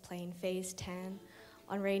memories of playing Phase 10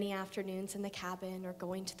 on rainy afternoons in the cabin, or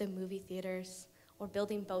going to the movie theaters, or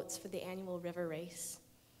building boats for the annual river race.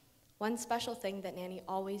 One special thing that Nanny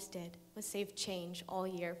always did was save change all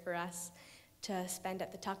year for us to spend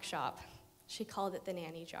at the tuck shop. She called it the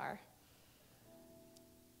nanny jar.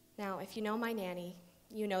 Now, if you know my nanny,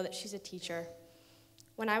 you know that she's a teacher.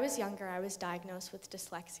 When I was younger, I was diagnosed with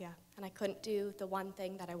dyslexia, and I couldn't do the one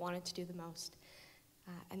thing that I wanted to do the most,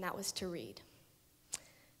 and that was to read.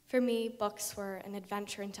 For me, books were an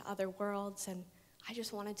adventure into other worlds, and I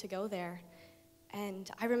just wanted to go there.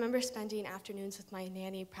 And I remember spending afternoons with my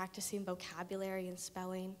nanny practicing vocabulary and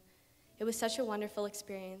spelling. It was such a wonderful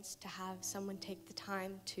experience to have someone take the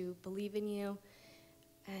time to believe in you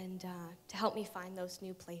and to help me find those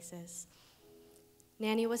new places.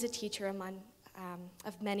 Nanny was a teacher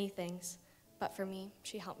of many things, but for me,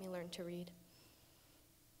 she helped me learn to read.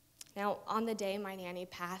 Now, on the day my nanny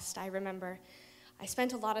passed, I remember I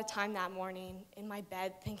spent a lot of time that morning in my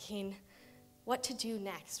bed thinking, what to do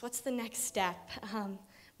next? What's the next step?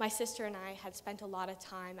 My sister and I had spent a lot of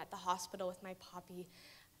time at the hospital with my Poppy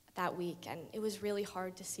that week, and it was really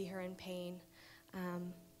hard to see her in pain.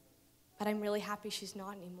 But I'm really happy she's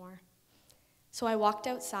not anymore. So I walked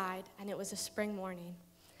outside, and it was a spring morning.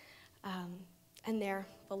 And there,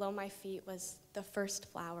 below my feet, was the first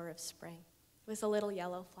flower of spring. It was a little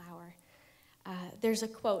yellow flower. There's a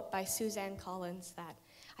quote by Suzanne Collins that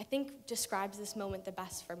I think describes this moment the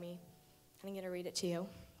best for me. I'm going to read it to you.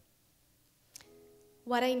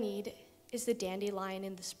 What I need is the dandelion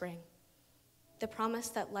in the spring, the promise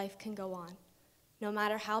that life can go on, no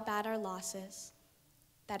matter how bad our loss is,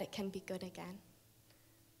 that it can be good again.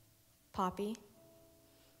 Poppy,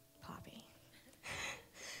 Poppy.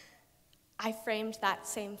 I framed that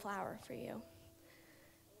same flower for you.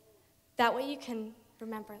 That way you can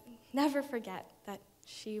remember, never forget that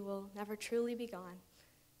she will never truly be gone,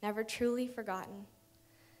 never truly forgotten.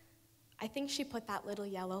 I think she put that little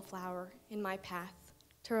yellow flower in my path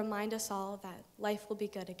to remind us all that life will be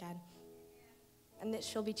good again and that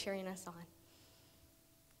she'll be cheering us on.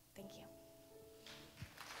 Thank you.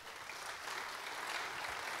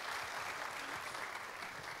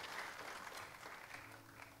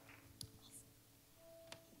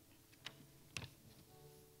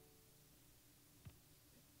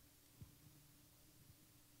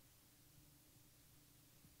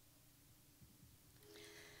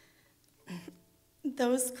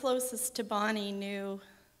 Those closest to Bonnie knew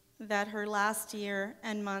that her last year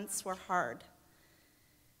and months were hard.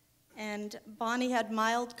 And Bonnie had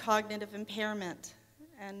mild cognitive impairment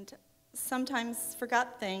and sometimes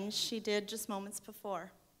forgot things she did just moments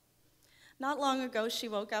before. Not long ago, she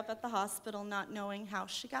woke up at the hospital not knowing how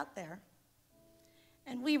she got there.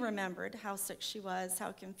 And we remembered how sick she was,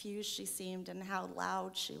 how confused she seemed, and how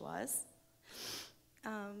loud she was,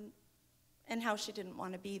 and how she didn't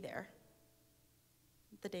want to be there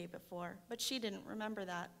the day before, but she didn't remember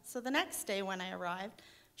that. So the next day when I arrived,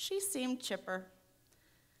 she seemed chipper.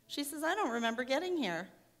 She says, I don't remember getting here.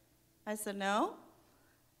 I said, no.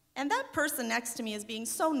 And that person next to me is being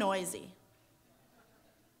so noisy.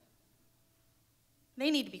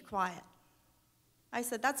 They need to be quiet. I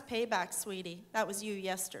said, that's payback, sweetie. That was you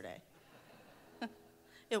yesterday.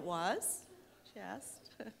 It was? She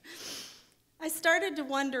asked. I started to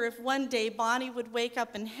wonder if one day Bonnie would wake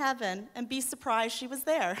up in heaven and be surprised she was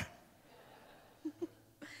there.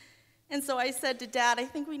 And so I said to Dad, I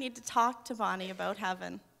think we need to talk to Bonnie about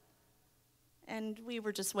heaven. And we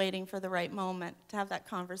were just waiting for the right moment to have that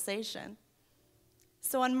conversation.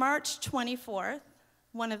 So on March 24th,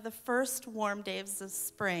 one of the first warm days of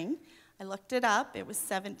spring, I looked it up. It was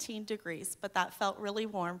 17 degrees, but that felt really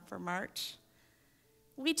warm for March.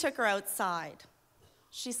 We took her outside.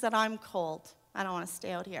 She said, I'm cold. I don't want to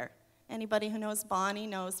stay out here. Anybody who knows Bonnie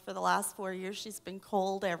knows for the last 4 years she's been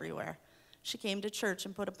cold everywhere. She came to church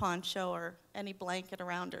and put a poncho or any blanket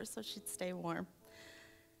around her so she'd stay warm.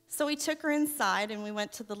 So we took her inside and we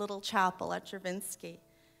went to the little chapel at Jervinsky.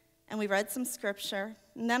 And we read some scripture.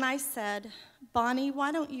 And then I said, Bonnie,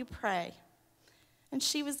 why don't you pray? And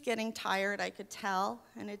she was getting tired, I could tell,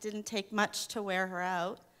 and it didn't take much to wear her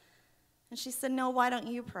out. And she said, no, why don't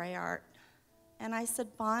you pray, Art? And I said,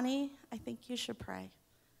 Bonnie, I think you should pray.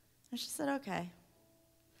 And she said, okay.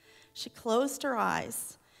 She closed her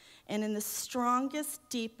eyes, and in the strongest,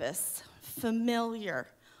 deepest familiar,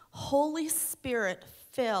 Holy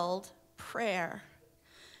Spirit-filled prayer.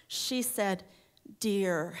 She said,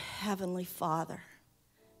 "Dear Heavenly Father,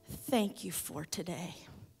 thank you for today."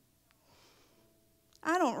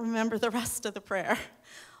 I don't remember the rest of the prayer.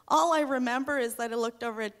 All I remember is that I looked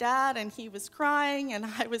over at Dad and he was crying and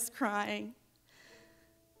I was crying.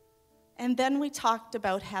 And then we talked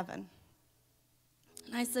about heaven.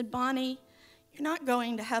 And I said, "Bonnie, you're not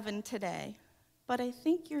going to heaven today, but I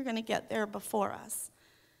think you're going to get there before us.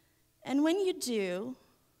 And when you do,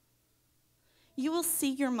 you will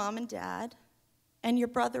see your mom and dad and your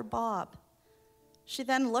brother Bob." She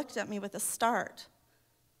then looked at me with a start,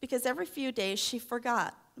 because every few days she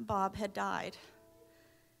forgot Bob had died.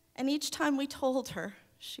 And each time we told her,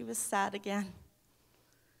 she was sad again.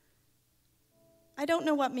 I don't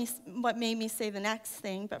know what made me say the next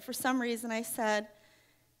thing, but for some reason I said,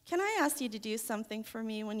 "Can I ask you to do something for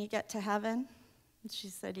me when you get to heaven?" And she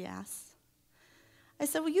said, "Yes." I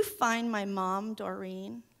said, "Will you find my mom,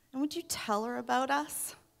 Doreen, and would you tell her about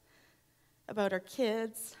us? About our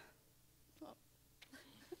kids?"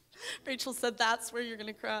 Rachel said, "That's where you're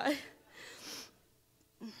going to cry."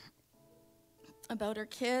 About our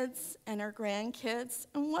kids and our grandkids,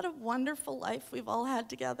 and what a wonderful life we've all had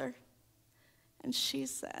together. And she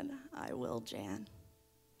said, "I will, Jan."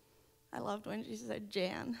 I loved when she said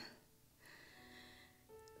Jan.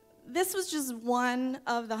 This was just one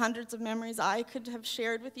of the hundreds of memories I could have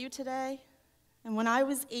shared with you today. And when I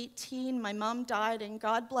was 18, my mom died, and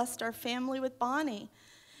God blessed our family with Bonnie.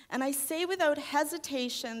 And I say without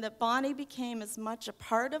hesitation that Bonnie became as much a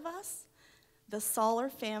part of us, the Sawler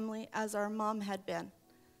family, as our mom had been.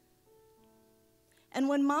 And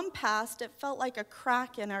when Mom passed, it felt like a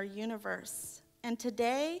crack in our universe. And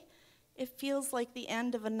today, it feels like the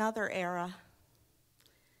end of another era.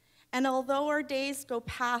 And although our days go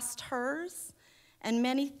past hers, and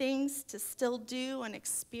many things to still do and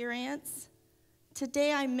experience,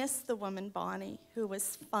 today I miss the woman Bonnie, who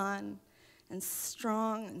was fun and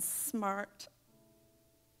strong and smart.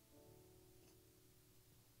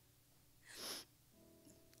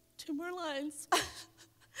 Two more lines.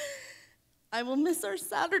 I will miss our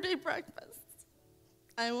Saturday breakfasts.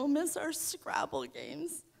 I will miss our Scrabble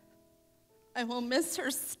games. I will miss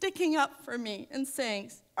her sticking up for me and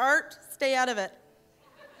saying, "Art, stay out of it."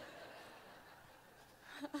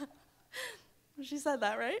 She said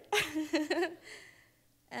that, right?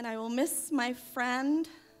 And I will miss my friend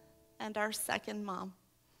and our second mom.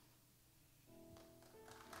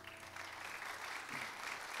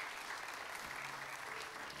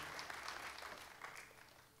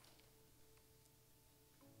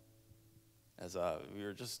 As we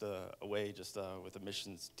were just away with a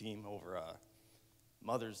missions team over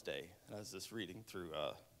Mother's Day, and I was just reading through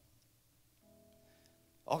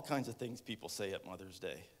all kinds of things people say at Mother's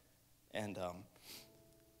Day. And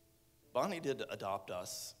Bonnie did adopt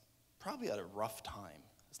us probably at a rough time.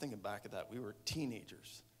 I was thinking back at that. We were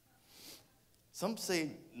teenagers. Some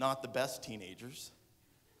say not the best teenagers.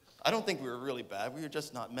 I don't think we were really bad. We were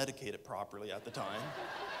just not medicated properly at the time.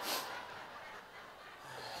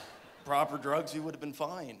 Proper drugs, we would have been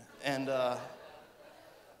fine. And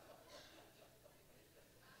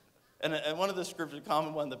one of the scriptures, a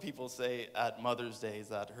common one that people say at Mother's Day, is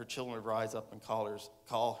that her children would rise up and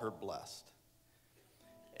call her blessed.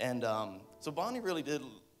 And so Bonnie really did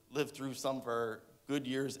live through some of our good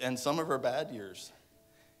years and some of our bad years.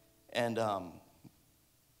 And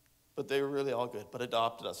but they were really all good, but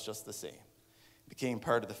adopted us just the same. Became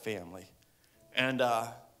part of the family. And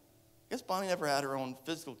I guess Bonnie never had her own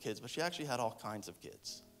physical kids, but she actually had all kinds of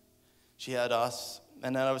kids. She had us,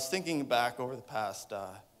 and then I was thinking back over the past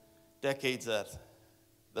decades that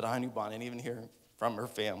I knew Bonnie, and even hearing from her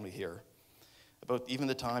family here, about even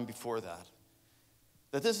the time before that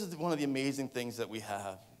this is one of the amazing things that we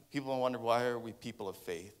have. People wonder, why are we people of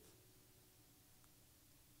faith?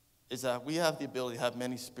 Is that we have the ability to have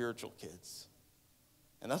many spiritual kids.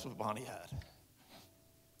 And that's what Bonnie had,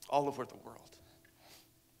 all over the world.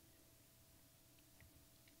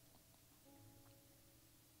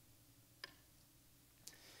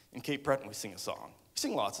 In Cape Breton, we sing a song. We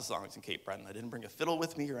sing lots of songs in Cape Breton. I didn't bring a fiddle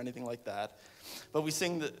with me or anything like that. But we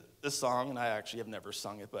sing this song, and I actually have never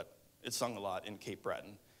sung it, but it's sung a lot in Cape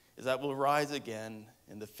Breton, is that we'll rise again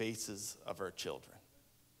in the faces of our children.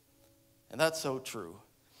 And that's so true.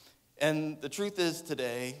 And the truth is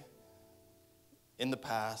today, in the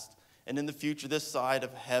past, and in the future, this side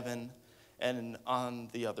of heaven and on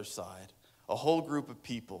the other side, a whole group of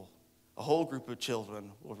people, a whole group of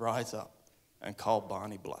children will rise up and call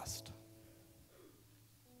Bonnie blessed.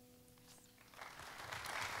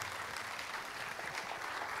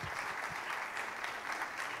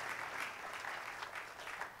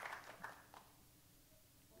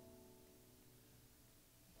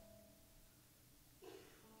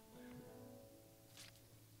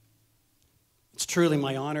 truly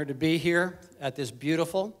my honor to be here at this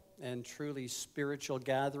beautiful and truly spiritual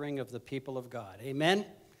gathering of the people of God. Amen?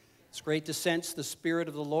 It's great to sense the Spirit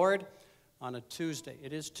of the Lord on a Tuesday.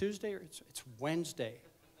 It is Tuesday or it's Wednesday.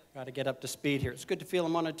 Got to get up to speed here. It's good to feel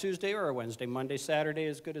Him on a Tuesday or a Wednesday. Monday, Saturday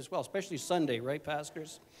is good as well, especially Sunday, right,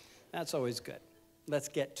 pastors? That's always good. Let's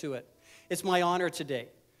get to it. It's my honor today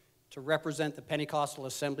to represent the Pentecostal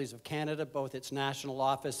Assemblies of Canada, both its national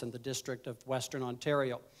office and the District of Western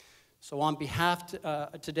Ontario. So on behalf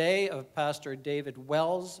today of Pastor David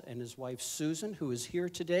Wells and his wife Susan, who is here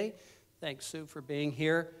today, thanks, Sue, for being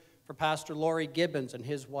here. For Pastor Laurie Gibbons and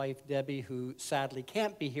his wife Debbie, who sadly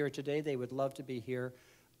can't be here today. They would love to be here.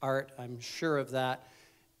 Art, I'm sure of that.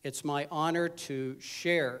 It's my honor to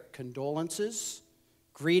share condolences,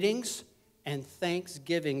 greetings, and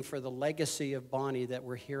thanksgiving for the legacy of Bonnie that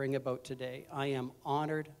we're hearing about today. I am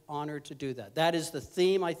honored to do that. That is the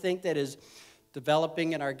theme, I think, that is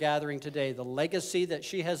developing in our gathering today, the legacy that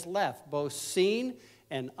she has left, both seen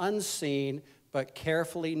and unseen, but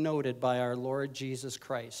carefully noted by our Lord Jesus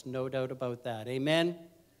Christ. No doubt about that. Amen?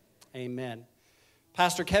 Amen.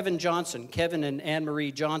 Pastor Kevin and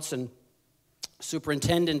Anne-Marie Johnson,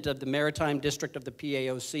 Superintendent of the Maritime District of the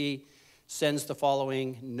PAOC, sends the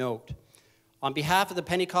following note. On behalf of the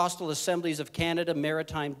Pentecostal Assemblies of Canada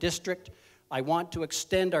Maritime District, I want to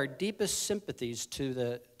extend our deepest sympathies to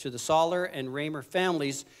the Sawler and Raymer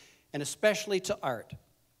families, and especially to Art.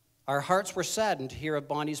 Our hearts were saddened to hear of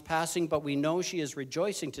Bonnie's passing, but we know she is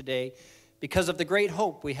rejoicing today because of the great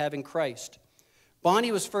hope we have in Christ.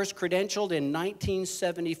 Bonnie was first credentialed in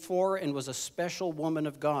 1974 and was a special woman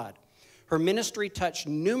of God. Her ministry touched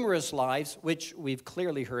numerous lives, which we've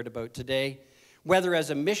clearly heard about today, whether as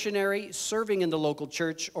a missionary, serving in the local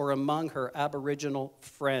church, or among her Aboriginal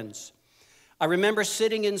friends. I remember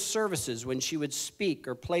sitting in services when she would speak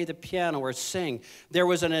or play the piano or sing. There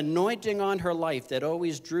was an anointing on her life that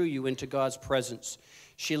always drew you into God's presence.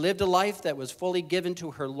 She lived a life that was fully given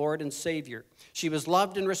to her Lord and Savior. She was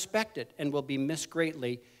loved and respected and will be missed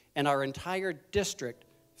greatly, and our entire district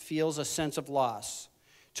feels a sense of loss.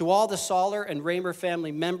 To all the Sawler and Raymer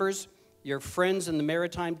family members, your friends in the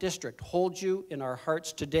Maritime District hold you in our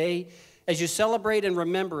hearts today as you celebrate and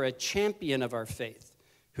remember a champion of our faith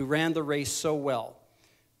who ran the race so well.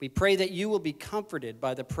 We pray that you will be comforted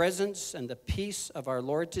by the presence and the peace of our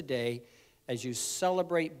Lord today as you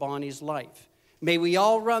celebrate Bonnie's life. May we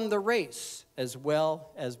all run the race as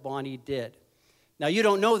well as Bonnie did. Now, you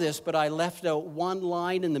don't know this, but I left out one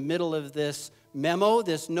line in the middle of this memo,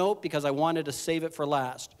 this note, because I wanted to save it for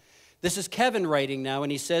last. This is Kevin writing now,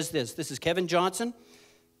 and he says this. This is Kevin Johnson,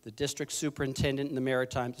 the district superintendent in the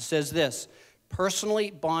Maritimes. It says this: personally,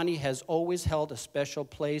 Bonnie has always held a special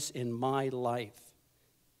place in my life.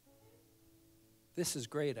 This is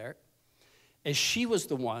great, Art. As she was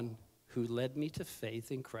the one who led me to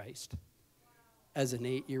faith in Christ as an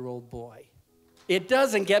 8-year-old boy. It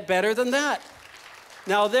doesn't get better than that.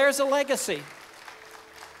 Now, there's a legacy.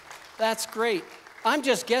 That's great. I'm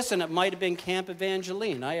just guessing it might have been Camp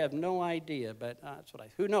Evangeline. I have no idea, but that's what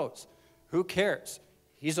who knows? Who cares?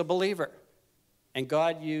 He's a believer. And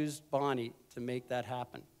God used Bonnie to make that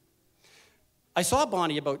happen. I saw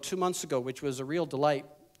Bonnie about 2 months ago, which was a real delight.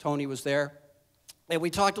 Tony was there. And we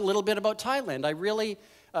talked a little bit about Thailand.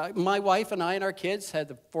 My wife and I and our kids had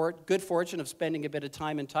the good fortune of spending a bit of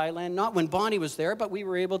time in Thailand. Not when Bonnie was there, but we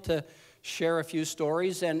were able to share a few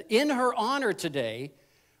stories. And in her honor today,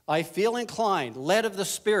 I feel inclined, led of the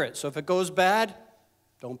Spirit. So if it goes bad,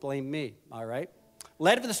 don't blame me, all right?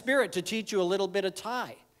 Led of the Spirit to teach you a little bit of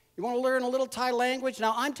Thai. You want to learn a little Thai language?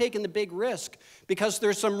 Now, I'm taking the big risk because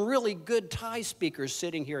there's some really good Thai speakers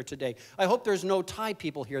sitting here today. I hope there's no Thai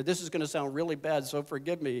people here. This is going to sound really bad, so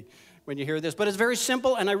forgive me when you hear this. But it's very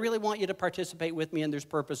simple, and I really want you to participate with me, and there's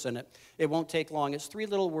purpose in it. It won't take long. It's 3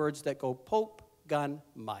 little words that go Pop, Gun,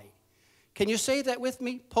 Mai. Can you say that with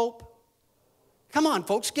me? Pop. Come on,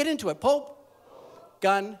 folks, get into it. Pop,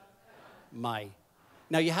 Gun, Mai.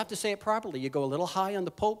 Now, you have to say it properly. You go a little high on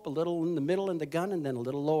the Pope, a little in the middle in the gun, and then a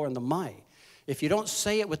little lower on the Mai. If you don't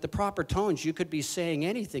say it with the proper tones, you could be saying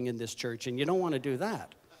anything in this church, and you don't want to do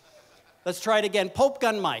that. Let's try it again. Pope,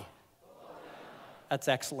 Gun, Mai. That's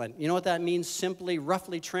excellent. You know what that means? Simply,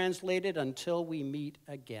 roughly translated, until we meet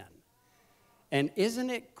again. And isn't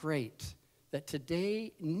it great that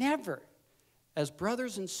today, never, as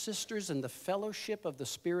brothers and sisters in the fellowship of the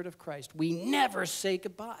Spirit of Christ, we never say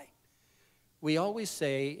goodbye. We always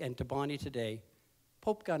say, and to Bonnie today,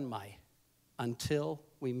 Pop Gun Mai, until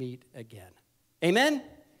we meet again. Amen? Amen?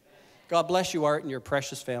 God bless you, Art, and your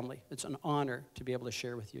precious family. It's an honor to be able to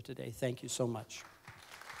share with you today. Thank you so much.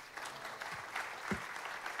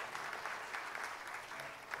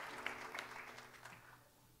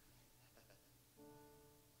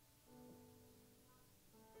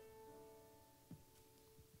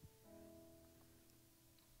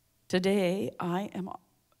 Today, I am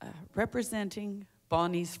representing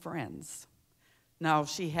Bonnie's friends. Now,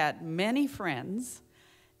 she had many friends,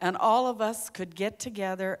 and all of us could get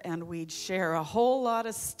together and we'd share a whole lot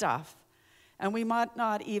of stuff, and we might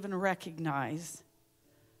not even recognize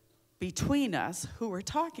between us who we're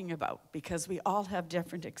talking about because we all have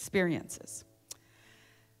different experiences.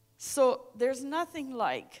 So there's nothing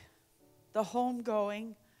like the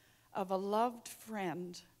homegoing of a loved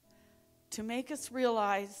friend to make us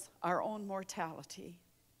realize our own mortality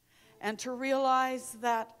and to realize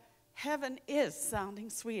that heaven is sounding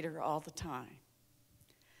sweeter all the time.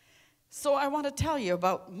 So I want to tell you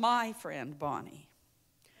about my friend Bonnie.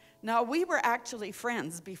 Now, we were actually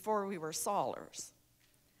friends before we were Sawlers.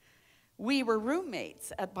 We were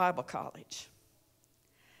roommates at Bible college.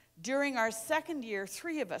 During our second year,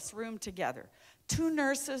 3 of us roomed together, 2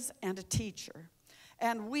 nurses and a teacher,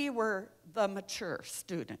 and we were the mature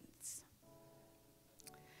students.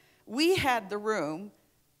 We had the room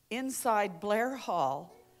inside Blair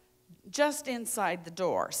Hall, just inside the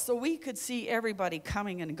door, so we could see everybody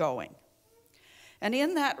coming and going. And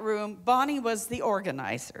in that room, Bonnie was the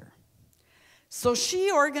organizer. So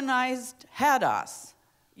she had us.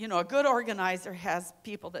 You know, a good organizer has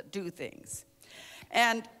people that do things.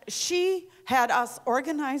 And she had us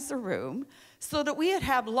organize the room so that we'd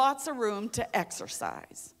have lots of room to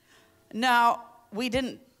exercise. Now,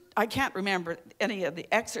 I can't remember any of the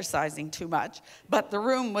exercising too much, but the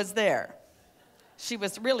room was there. She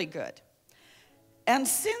was really good. And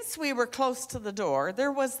since we were close to the door,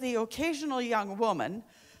 there was the occasional young woman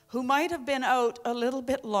who might have been out a little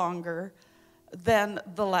bit longer than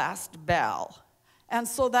the last bell. And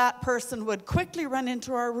so that person would quickly run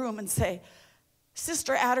into our room and say,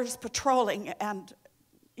 Sister Adder's patrolling, and,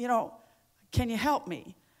 can you help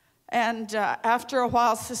me? And after a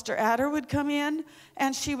while, Sister Adder would come in,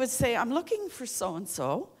 and she would say, I'm looking for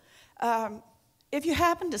so-and-so. If you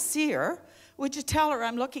happen to see her, would you tell her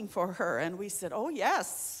I'm looking for her? And we said, oh,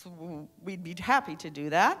 yes, we'd be happy to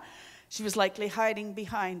do that. She was likely hiding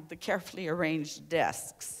behind the carefully arranged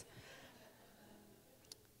desks.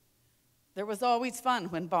 There was always fun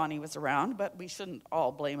when Bonnie was around, but we shouldn't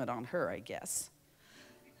all blame it on her, I guess.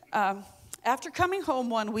 After coming home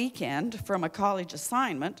one weekend from a college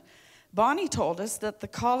assignment, Bonnie told us that the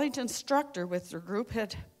college instructor with her group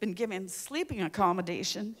had been given sleeping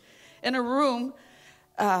accommodation in a room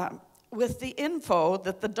with the info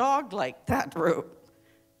that the dog liked that room.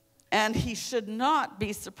 And he should not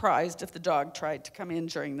be surprised if the dog tried to come in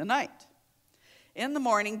during the night. In the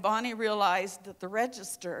morning, Bonnie realized that the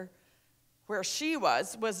register where she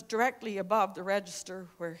was directly above the register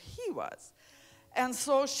where he was. And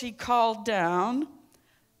so she called down,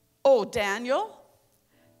 oh, Daniel,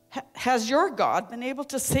 has your God been able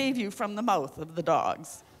to save you from the mouth of the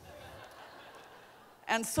dogs?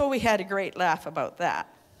 And so we had a great laugh about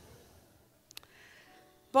that.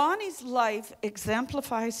 Bonnie's life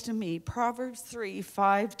exemplifies to me Proverbs 3,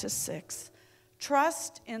 5-6.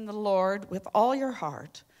 Trust in the Lord with all your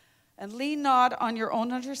heart, and lean not on your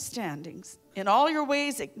own understandings. In all your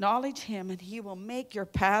ways acknowledge him, and he will make your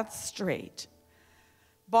paths straight.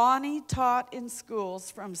 Bonnie taught in schools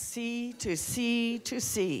from sea to sea to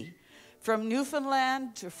sea, from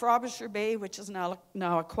Newfoundland to Frobisher Bay, which is now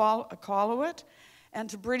Iqaluit, and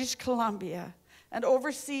to British Columbia, and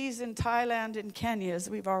overseas in Thailand and Kenya, as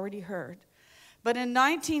we've already heard. But in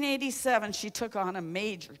 1987, she took on a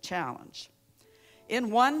major challenge.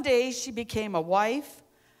 In one day, she became a wife,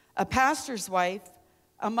 a pastor's wife,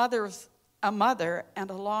 a mother, and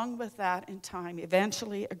along with that, in time,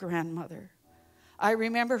 eventually a grandmother. I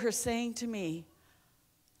remember her saying to me,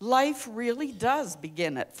 life really does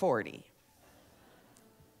begin at 40.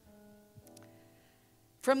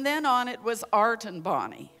 From then on, it was Art and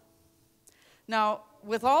Bonnie. Now,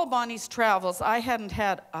 with all Bonnie's travels, I hadn't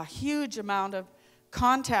had a huge amount of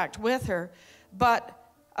contact with her,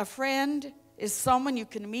 but a friend is someone you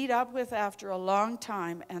can meet up with after a long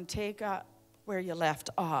time and take up where you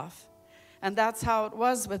left off. And that's how it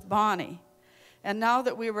was with Bonnie. And now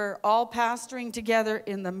that we were all pastoring together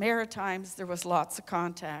in the Maritimes, there was lots of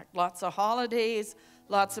contact, lots of holidays,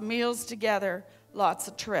 lots of meals together, lots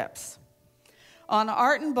of trips. On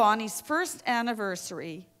Art and Bonnie's first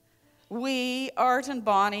anniversary, we, Art and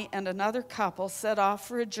Bonnie, and another couple set off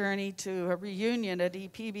for a journey to a reunion at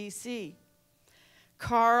EPBC.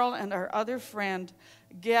 Carl and our other friend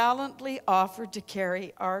gallantly offered to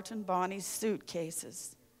carry Art and Bonnie's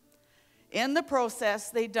suitcases. In the process,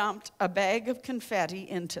 they dumped a bag of confetti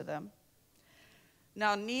into them.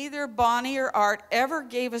 Now, neither Bonnie or Art ever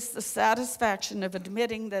gave us the satisfaction of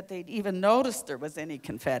admitting that they'd even noticed there was any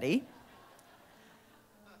confetti.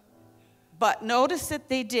 But notice that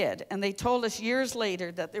they did, and they told us years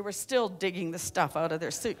later that they were still digging the stuff out of their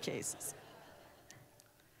suitcases.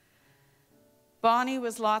 Bonnie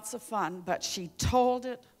was lots of fun, but she told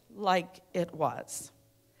it like it was.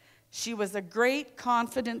 She was a great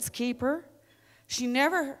confidence keeper. She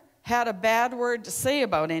never had a bad word to say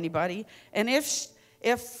about anybody, and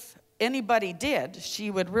if anybody did, she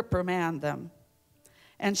would reprimand them.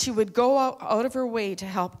 And she would go out of her way to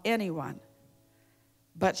help anyone.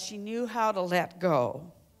 But she knew how to let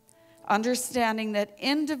go, understanding that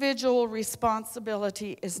individual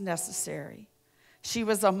responsibility is necessary. She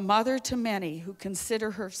was a mother to many who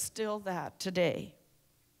consider her still that today.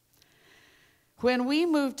 When we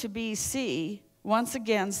moved to BC, once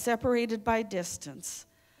again separated by distance,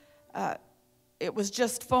 it was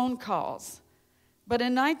just phone calls. But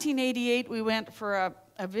in 1988, we went for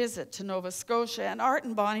a visit to Nova Scotia, and Art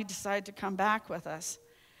and Bonnie decided to come back with us.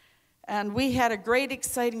 And we had a great,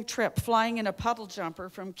 exciting trip flying in a puddle jumper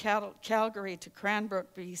from Calgary to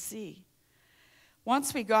Cranbrook, BC.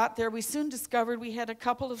 Once we got there, we soon discovered we had a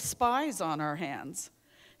couple of spies on our hands.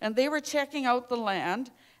 And they were checking out the land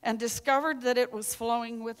and discovered that it was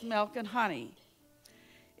flowing with milk and honey.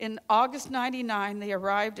 In August '99, they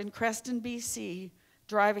arrived in Creston, BC,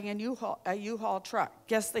 driving a U-Haul truck.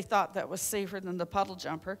 Guess they thought that was safer than the puddle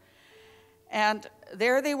jumper. And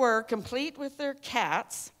there they were, complete with their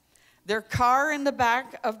cats, their car in the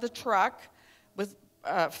back of the truck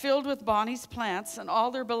filled with Bonnie's plants, and all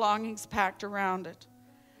their belongings packed around it.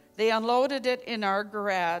 They unloaded it in our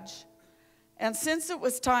garage. And since it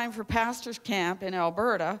was time for pastor's camp in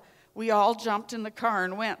Alberta, we all jumped in the car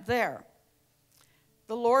and went there.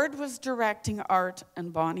 The Lord was directing Art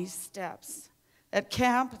and Bonnie's steps. At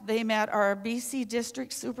camp, they met our BC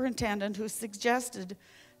district superintendent, who suggested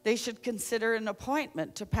they should consider an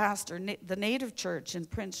appointment to pastor the native church in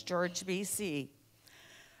Prince George, BC.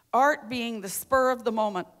 Art, being the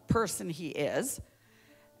spur-of-the-moment person he is,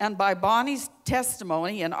 and by Bonnie's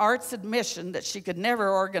testimony and Art's admission that she could never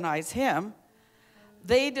organize him,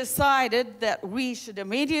 they decided that we should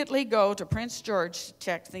immediately go to Prince George to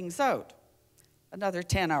check things out. Another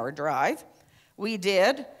 10-hour drive. We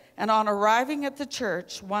did, and on arriving at the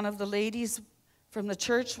church, one of the ladies from the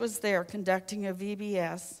church was there conducting a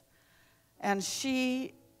VBS, and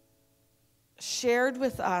she shared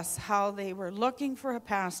with us how they were looking for a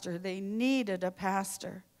pastor. They needed a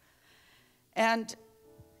pastor. And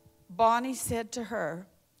Bonnie said to her,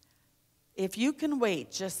 "If you can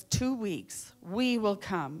wait just 2 weeks, we will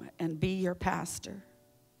come and be your pastor."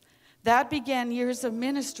 That began years of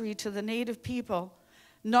ministry to the native people,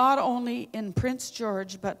 not only in Prince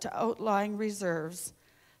George, but to outlying reserves,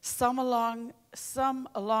 some along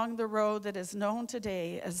the road that is known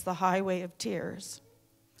today as the Highway of Tears.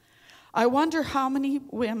 I wonder how many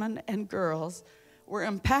women and girls were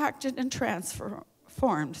impacted and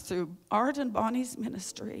transformed through Art and Bonnie's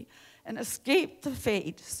ministry and escaped the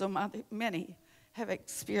fate so many have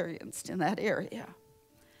experienced in that area.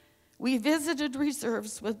 We visited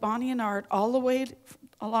reserves with Bonnie and Art all the way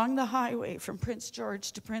along the highway from Prince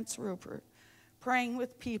George to Prince Rupert, praying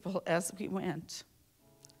with people as we went.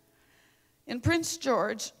 In Prince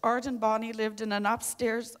George, Art and Bonnie lived in an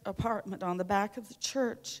upstairs apartment on the back of the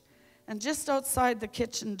church, and just outside the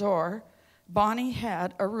kitchen door, Bonnie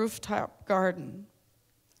had a rooftop garden.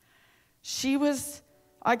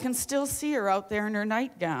 I can still see her out there in her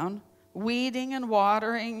nightgown, weeding and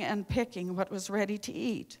watering and picking what was ready to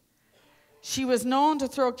eat. She was known to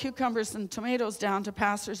throw cucumbers and tomatoes down to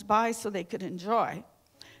passers-by so they could enjoy.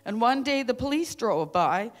 And one day the police drove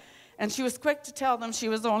by, and she was quick to tell them she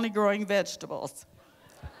was only growing vegetables.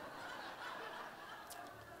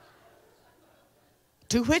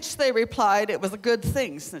 To which they replied it was a good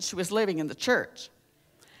thing since she was living in the church.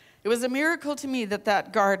 It was a miracle to me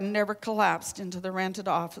that garden never collapsed into the rented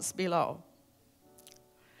office below.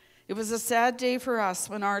 It was a sad day for us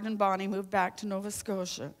when Art and Bonnie moved back to Nova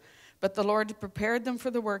Scotia, but the Lord had prepared them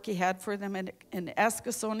for the work he had for them in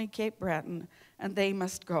Eskasoni, Cape Breton, and they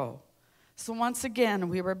must go. So once again,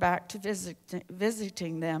 we were back to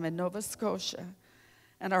visiting them in Nova Scotia,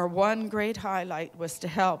 and our one great highlight was to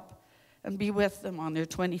help and be with them on their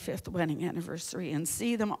 25th wedding anniversary and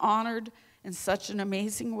see them honored in such an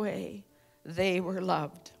amazing way. They were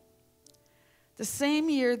loved. The same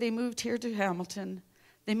year they moved here to Hamilton,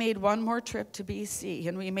 they made one more trip to BC,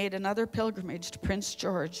 and we made another pilgrimage to Prince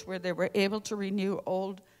George, where they were able to renew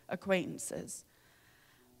old acquaintances.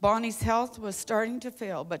 Bonnie's health was starting to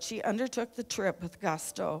fail, but she undertook the trip with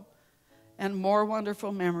gusto, and more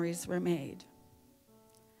wonderful memories were made.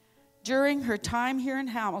 During her time here in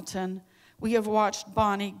Hamilton, we have watched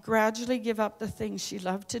Bonnie gradually give up the things she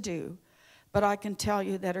loved to do, but I can tell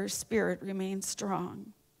you that her spirit remains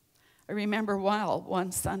strong. I remember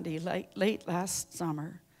one Sunday, late last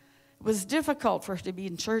summer. It was difficult for her to be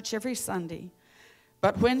in church every Sunday,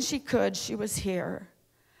 but when she could, she was here.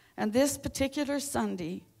 And this particular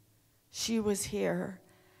Sunday, she was here.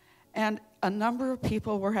 And a number of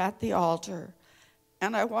people were at the altar.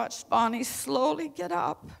 And I watched Bonnie slowly get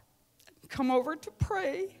up and come over to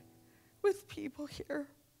pray with people here.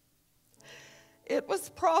 It was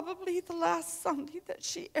probably the last Sunday that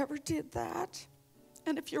she ever did that.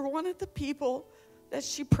 And if you're one of the people that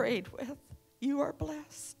she prayed with, you are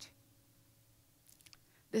blessed.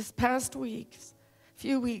 This past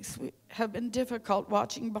few weeks have been difficult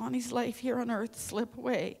watching Bonnie's life here on earth slip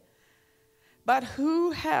away. But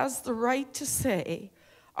who has the right to say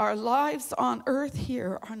our lives on earth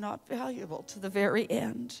here are not valuable to the very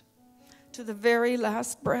end, to the very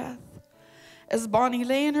last breath? As Bonnie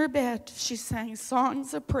lay in her bed, she sang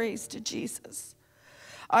songs of praise to Jesus.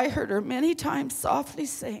 I heard her many times softly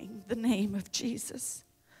saying the name of Jesus.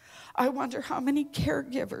 I wonder how many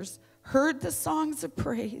caregivers heard the songs of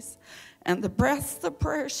praise and the breaths of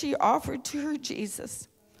prayer she offered to her Jesus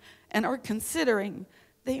and are considering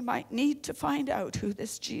they might need to find out who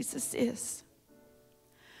this Jesus is.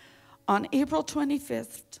 On April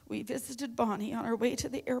 25th, we visited Bonnie on our way to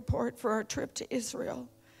the airport for our trip to Israel.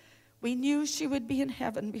 We knew she would be in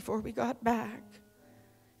heaven before we got back.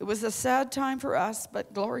 It was a sad time for us,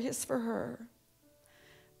 but glorious for her.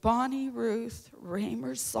 Bonnie Ruth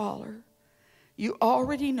Raymer Sawler, you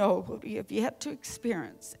already know what we have yet to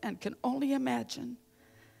experience and can only imagine.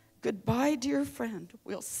 Goodbye, dear friend.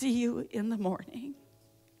 We'll see you in the morning.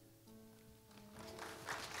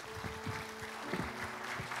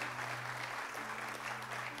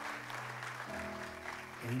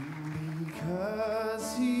 And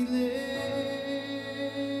because he lives,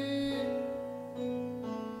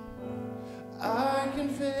 I can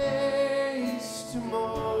face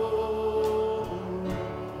tomorrow.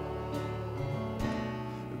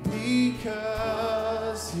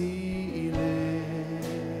 Because he lives,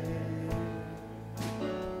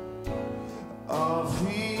 all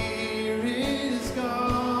fear is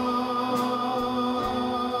gone.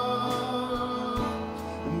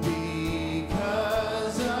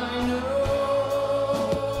 Because I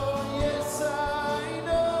know, yes I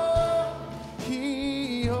know,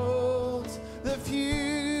 he holds the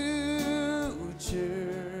future,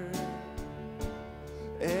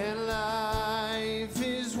 and life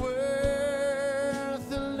is worth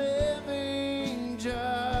the living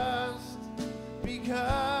just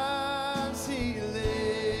because he lives.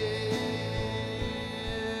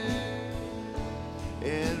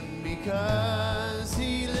 And because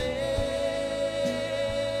he lives,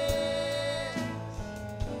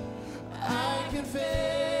 I can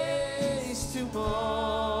face tomorrow.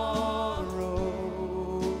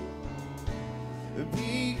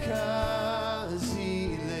 Because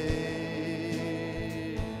he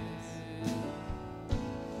lives,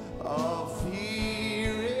 all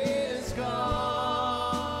fear is gone.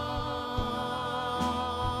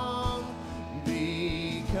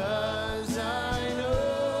 Because I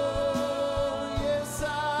know, yes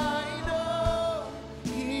I know,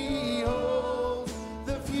 he holds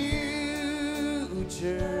the future,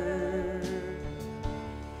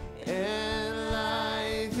 and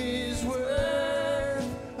life is worth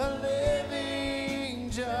a living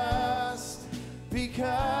just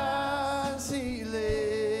because he lives.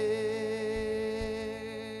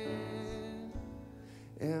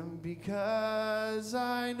 And because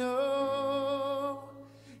I know,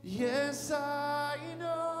 yes I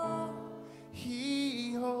know,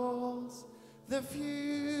 he holds the future,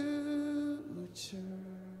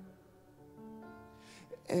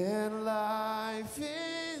 and life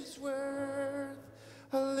is worth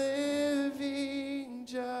a living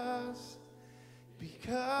just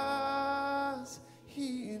because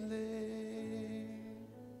he lives.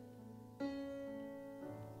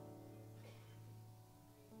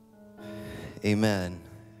 Amen.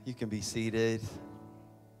 You can be seated.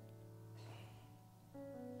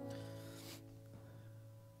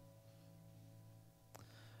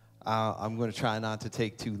 I'm going to try not to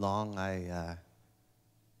take too long. I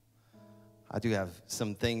do have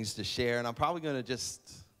some things to share, and I'm probably going to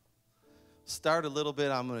just start a little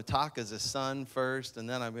bit. I'm going to talk as a son first, and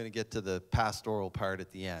then I'm going to get to the pastoral part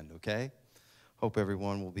at the end, okay? Hope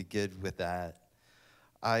everyone will be good with that.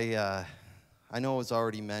 I know it was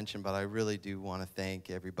already mentioned, but I really do want to thank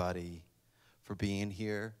everybody for being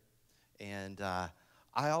here. And I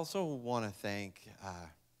also want to thank,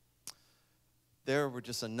 there were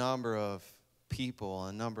just a number of people,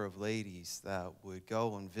 a number of ladies that would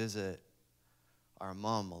go and visit our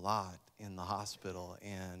mom a lot. in the hospital.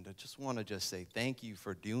 And I just want to just say thank you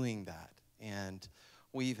for doing that. And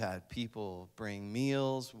we've had people bring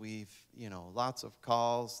meals. We've, lots of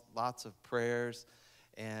calls, lots of prayers.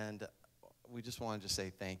 And we just wanted to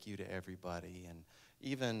say thank you to everybody. And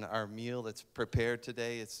even our meal that's prepared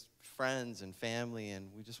today, it's friends and family.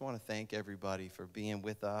 And we just want to thank everybody for being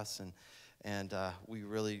with us. And we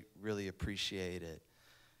really, really appreciate it.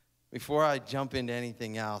 Before I jump into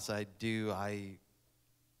anything else,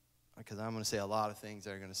 because I'm going to say a lot of things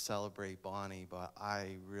that are going to celebrate Bonnie, but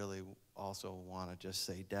I really also want to just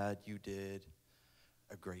say, Dad, you did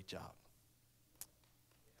a great job.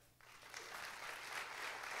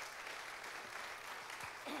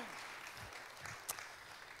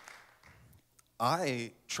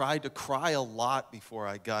 I tried to cry a lot before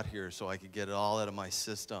I got here so I could get it all out of my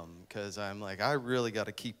system, because I'm like, I really got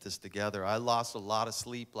to keep this together. I lost a lot of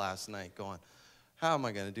sleep last night going, how am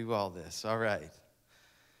I going to do all this? All right.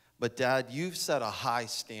 But Dad, you've set a high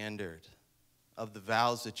standard of the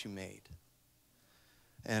vows that you made.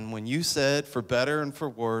 And when you said for better and for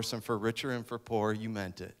worse and for richer and for poor, you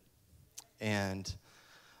meant it. And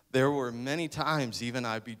there were many times even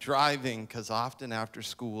I'd be driving, because often after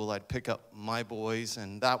school I'd pick up my boys,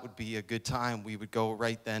 and that would be a good time. We would go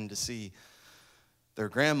right then to see their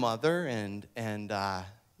grandmother, and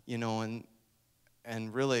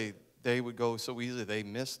really they would go so easily. They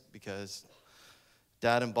missed, because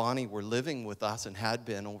Dad and Bonnie were living with us and had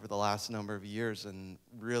been over the last number of years, and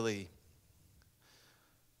really,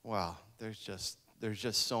 wow, there's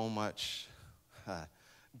just so much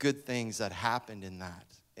good things that happened in that.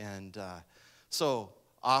 And so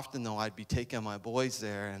often, though, I'd be taking my boys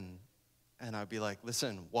there, and I'd be like,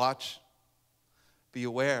 listen, watch, be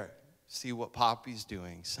aware, see what Poppy's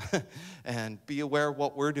doing, and be aware of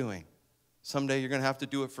what we're doing. Someday you're going to have to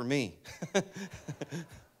do it for me.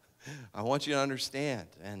 I want you to understand,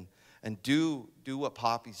 and do what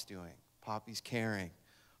Poppy's doing. Poppy's caring,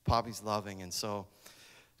 Poppy's loving. And so,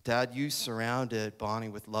 Dad, you surrounded Bonnie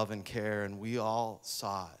with love and care, and we all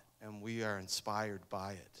saw it. And we are inspired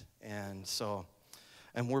by it. And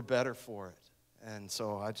we're better for it. And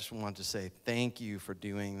so I just wanted to say thank you for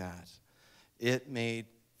doing that. It made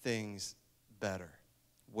things better,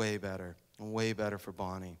 way better, and way better for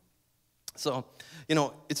Bonnie. So,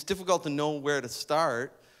 it's difficult to know where to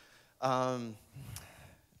start. But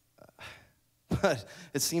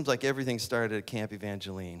it seems like everything started at Camp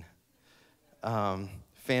Evangeline.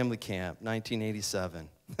 Family camp, 1987.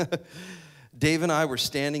 Dave and I were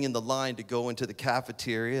standing in the line to go into the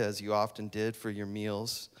cafeteria, as you often did for your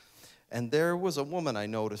meals. And there was a woman I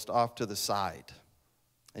noticed off to the side.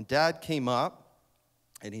 And Dad came up,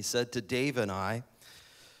 and he said to Dave and I,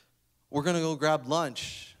 we're going to go grab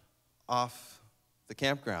lunch off the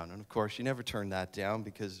campground. And, of course, you never turn that down,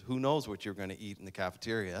 because who knows what you're going to eat in the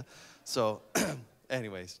cafeteria. So,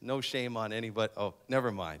 anyways, no shame on anybody. Oh,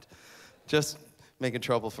 never mind. Just making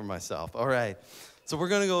trouble for myself. All right. So we're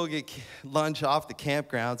going to go get lunch off the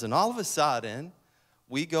campgrounds, and all of a sudden,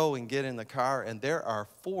 we go and get in the car, and there are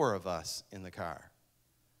 4 of us in the car.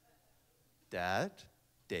 Dad,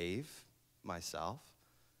 Dave, myself,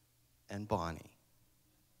 and Bonnie.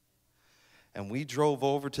 And we drove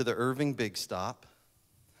over to the Irving Big Stop,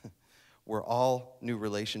 where all new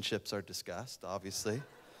relationships are discussed, obviously.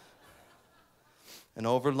 And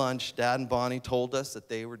over lunch, Dad and Bonnie told us that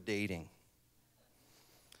they were dating.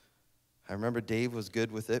 I remember Dave was good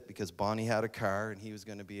with it because Bonnie had a car and he was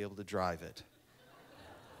going to be able to drive it.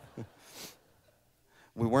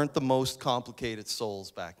 We weren't the most complicated souls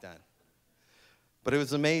back then. But it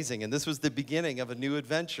was amazing, and this was the beginning of a new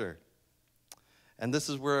adventure. And this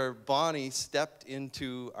is where Bonnie stepped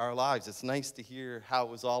into our lives. It's nice to hear how it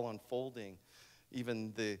was all unfolding,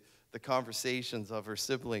 even the conversations of her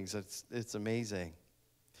siblings. It's amazing.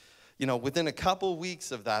 Within a couple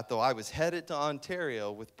weeks of that, though, I was headed to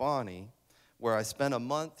Ontario with Bonnie, where I spent a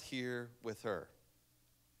month here with her.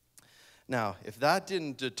 Now, if that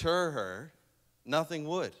didn't deter her, nothing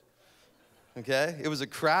would. Okay? It was a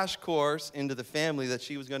crash course into the family that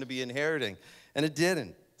she was going to be inheriting, and it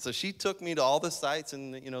didn't. So she took me to all the sites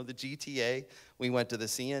in the GTA. We went to the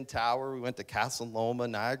CN Tower, we went to Castle Loma,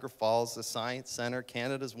 Niagara Falls, the Science Center,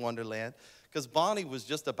 Canada's Wonderland, because Bonnie was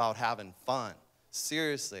just about having fun.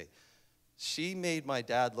 Seriously. She made my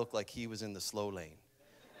dad look like he was in the slow lane.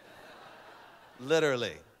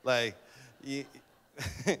 Literally. Like,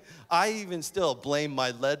 I even still blame my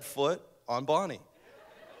lead foot on Bonnie.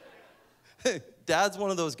 Dad's one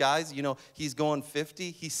of those guys, he's going 50,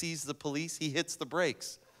 he sees the police, he hits the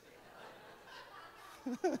brakes.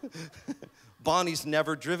 Bonnie's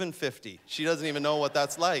never driven 50. She doesn't even know what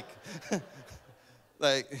that's like.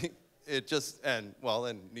 it just, and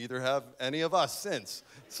neither have any of us since.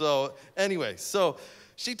 So anyway, so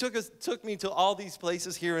she took me to all these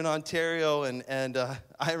places here in Ontario, and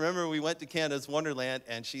I remember we went to Canada's Wonderland,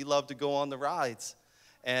 and she loved to go on the rides.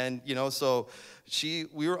 And, so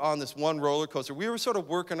we were on this one roller coaster. We were sort of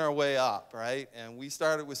working our way up, right? And we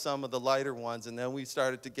started with some of the lighter ones, and then we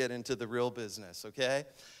started to get into the real business, okay?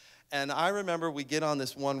 And I remember we get on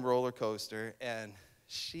this one roller coaster, and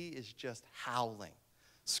she is just howling,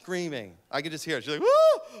 screaming. I could just hear it. She's like,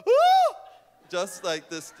 woo, woo! Just like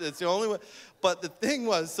this, it's the only way. But the thing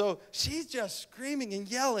was, so she's just screaming and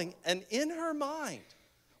yelling, and in her mind,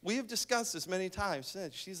 we have discussed this many times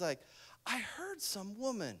since, she's like, I heard some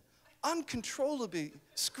woman uncontrollably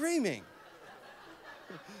screaming,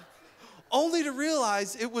 only to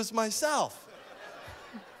realize it was myself.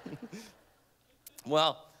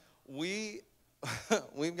 Well, we've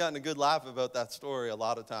gotten a good laugh about that story a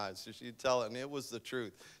lot of times. So she'd tell it, and it was the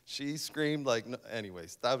truth. She screamed like, no,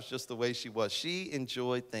 anyways, that was just the way she was. She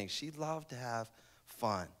enjoyed things. She loved to have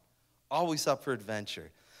fun, always up for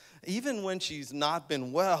adventure. Even when she's not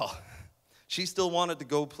been well, she still wanted to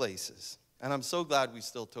go places. And I'm so glad we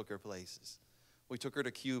still took her places. We took her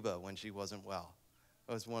to Cuba when she wasn't well.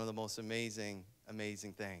 It was one of the most amazing,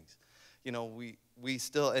 amazing things. We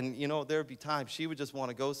still, and there'd be times she would just want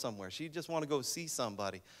to go somewhere. She'd just want to go see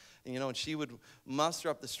somebody. And, and she would muster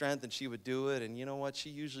up the strength and she would do it. And you know what? She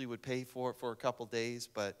usually would pay for it for a couple days,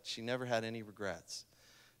 but she never had any regrets.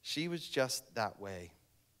 She was just that way.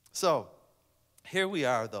 So here we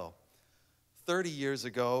are, though. 30 years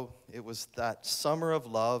ago, it was that summer of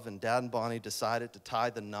love, and Dad and Bonnie decided to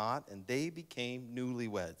tie the knot, and they became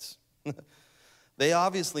newlyweds. They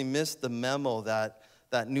obviously missed the memo that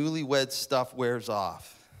newlywed stuff wears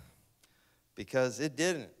off, because it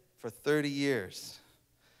didn't for 30 years.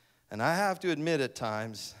 And I have to admit, at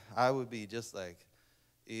times, I would be just like,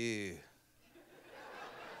 ew.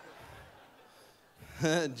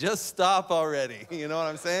 Just stop already, you know what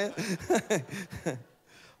I'm saying?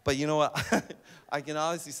 But you know what? I can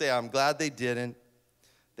honestly say I'm glad they didn't.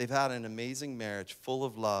 They've had an amazing marriage full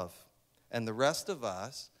of love. And the rest of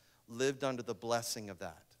us lived under the blessing of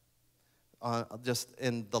that, just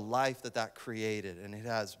in the life that created. And it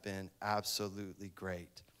has been absolutely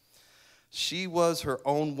great. She was her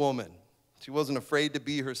own woman. She wasn't afraid to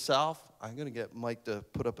be herself. I'm going to get Mike to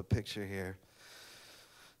put up a picture here.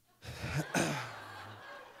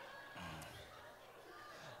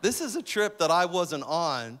 This is a trip that I wasn't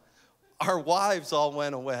on. Our wives all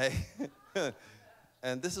went away.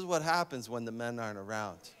 And this is what happens when the men aren't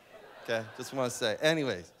around. Okay, just want to say.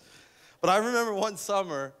 Anyways, but I remember one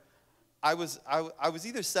summer, I was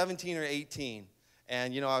either 17 or 18.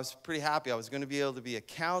 And, I was pretty happy. I was going to be able to be a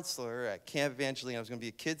counselor at Camp Evangeline. I was going to be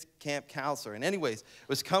a kids' camp counselor. And anyways, it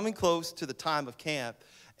was coming close to the time of camp,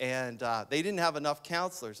 and they didn't have enough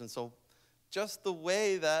counselors. And so just the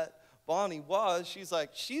way that Bonnie was, she's like,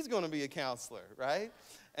 she's going to be a counselor, right?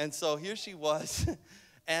 And so here she was,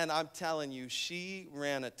 and I'm telling you, she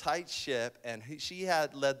ran a tight ship, and she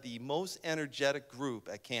had led the most energetic group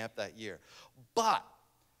at camp that year. But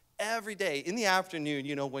every day in the afternoon,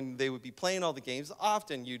 when they would be playing all the games,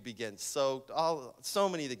 often you'd be getting soaked. So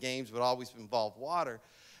many of the games would always involve water.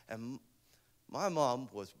 And my mom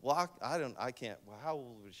was how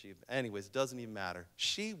old was she? Anyways, it doesn't even matter.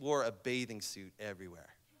 She wore a bathing suit everywhere.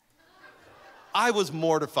 I was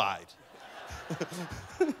mortified.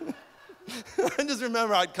 I just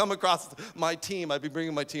remember I'd come across my team. I'd be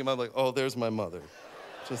bringing my team. I'm like, oh, there's my mother.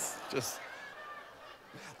 Just.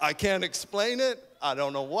 I can't explain it. I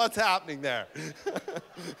don't know what's happening there.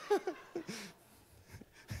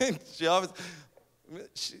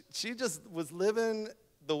 She just was living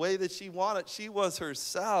the way that she wanted. She was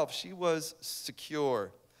herself. She was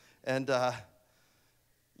secure. And,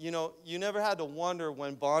 you never had to wonder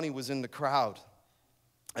when Bonnie was in the crowd.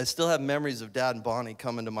 I still have memories of Dad and Bonnie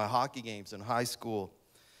coming to my hockey games in high school.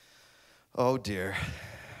 Oh, dear.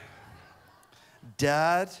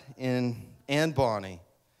 Dad and Bonnie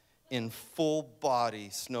in full-body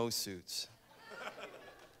snowsuits.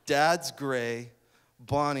 Dad's gray,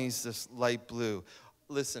 Bonnie's this light blue.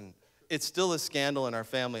 Listen, it's still a scandal in our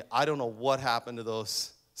family. I don't know what happened to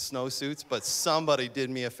those snowsuits, but somebody did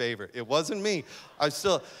me a favor. It wasn't me. I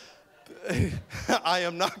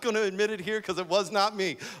am not going to admit it here because it was not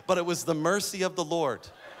me, but it was the mercy of the Lord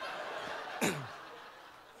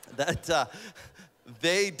that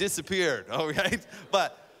they disappeared, all right?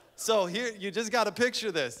 But so here, you just got to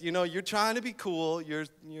picture this. You're trying to be cool. You're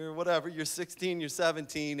whatever. You're 16, you're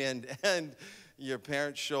 17, and your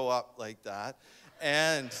parents show up like that.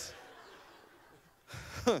 And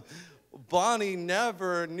Bonnie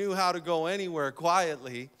never knew how to go anywhere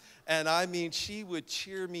quietly. And I mean, she would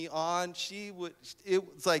cheer me on. It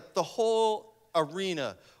was like the whole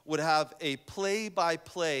arena would have a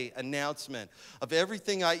play-by-play announcement of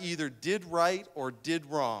everything I either did right or did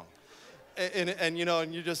wrong. And you know,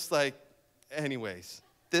 and you're just like, anyways,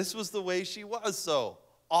 this was the way she was, so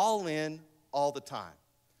all in, all the time.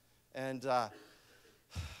 And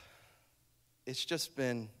it's just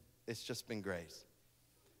been great.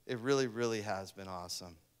 It really, really has been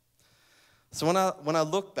awesome. So when I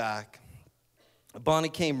look back, Bonnie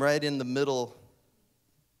came right in the middle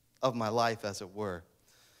of my life, as it were.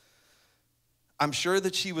 I'm sure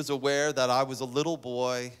that she was aware that I was a little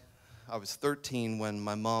boy. I was 13 when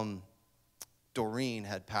my mom, Doreen,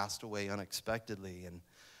 had passed away unexpectedly.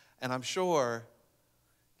 And I'm sure,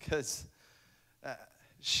 because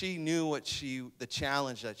she knew the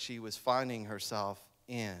challenge that she was finding herself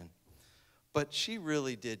in. But she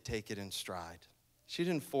really did take it in stride. She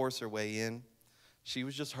didn't force her way in. She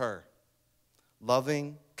was just her.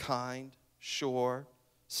 Loving, kind, sure,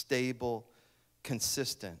 stable,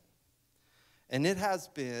 consistent. And it has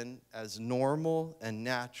been as normal and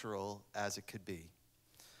natural as it could be.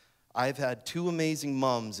 I've had two amazing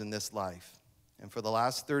moms in this life. And for the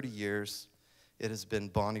last 30 years, it has been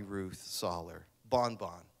Bonnie Ruth Sawler, Bon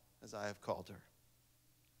Bon, as I have called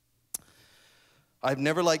her. I've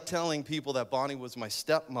never liked telling people that Bonnie was my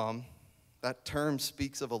stepmom. That term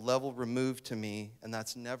speaks of a level removed to me, and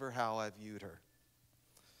that's never how I viewed her.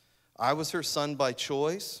 I was her son by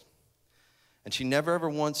choice, and she never ever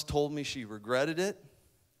once told me she regretted it,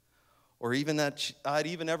 or even that I'd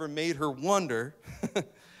even ever made her wonder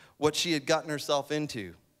what she had gotten herself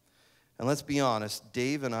into. And let's be honest,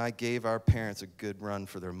 Dave and I gave our parents a good run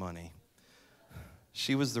for their money.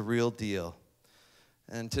 She was the real deal.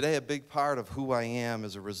 And today, a big part of who I am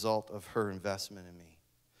is a result of her investment in me.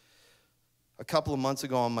 A couple of months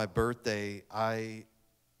ago on my birthday, I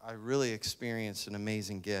really experienced an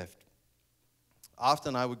amazing gift.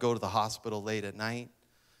 Often I would go to the hospital late at night,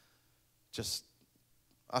 just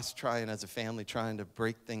us trying as a family, trying to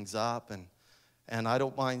break things up. And I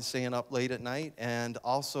don't mind staying up late at night. And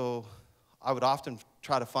also, I would often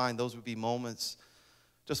try to find those would be moments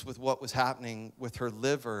just with what was happening with her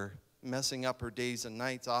liver, messing up her days and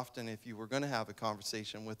nights. Often, if you were going to have a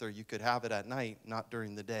conversation with her, you could have it at night, not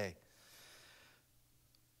during the day.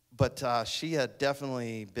 But she had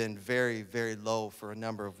definitely been very, very low for a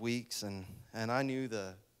number of weeks, and I knew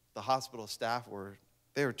the hospital staff were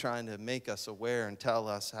trying to make us aware and tell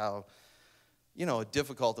us how,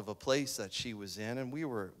 difficult of a place that she was in, and we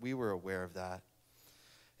were aware of that.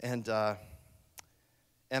 And I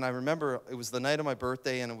remember it was the night of my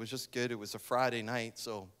birthday, and it was just good. It was a Friday night,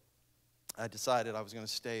 so I decided I was going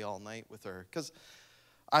to stay all night with her, because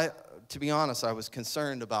to be honest, I was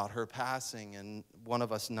concerned about her passing and one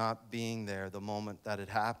of us not being there the moment that it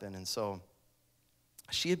happened. And so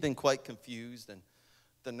she had been quite confused, and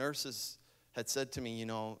the nurses had said to me,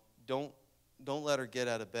 don't let her get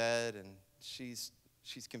out of bed, and she's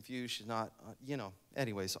confused, she's not,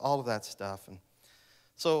 anyways, all of that stuff. And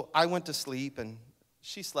so I went to sleep, and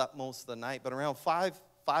she slept most of the night, but around 5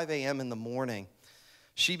 a.m. in the morning,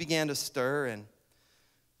 she began to stir, and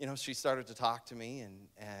she started to talk to me,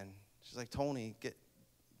 and she's like, Tony,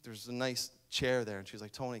 there's a nice chair there. And she's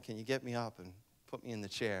like, Tony, can you get me up and put me in the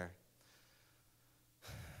chair?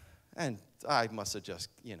 And I must have just,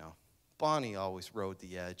 Bonnie always rode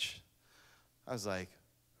the edge. I was like,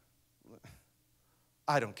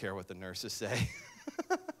 I don't care what the nurses say.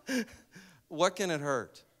 What can it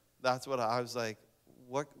hurt? That's what I was like,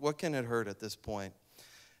 what can it hurt at this point?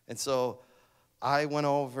 And so I went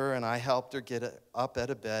over and I helped her get up out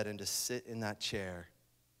of bed and to sit in that chair.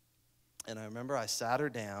 And I remember I sat her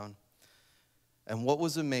down, and what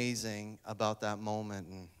was amazing about that moment,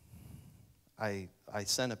 and I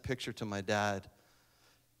sent a picture to my dad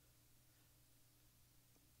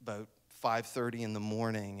about 5:30 in the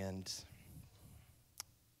morning, and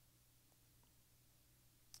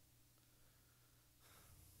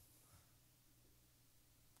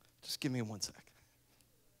just give me 1 sec.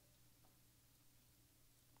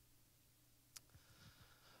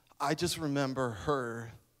 I just remember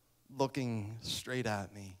her looking straight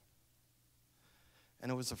at me. And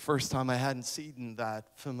it was the first time I hadn't seen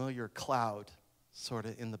that familiar cloud sort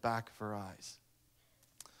of in the back of her eyes.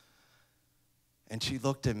 And she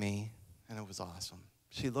looked at me, and it was awesome.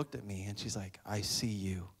 She looked at me, and she's like, I see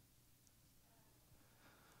you.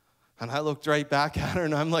 And I looked right back at her,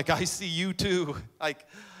 and I'm like, I see you too. Like,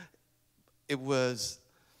 it was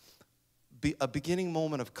a beginning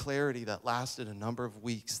moment of clarity that lasted a number of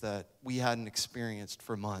weeks that we hadn't experienced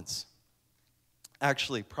for months.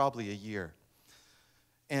 Actually, probably a year.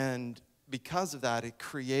 And because of that, it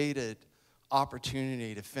created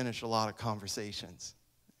opportunity to finish a lot of conversations.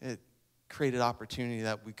 It created opportunity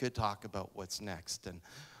that we could talk about what's next, and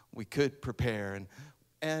we could prepare,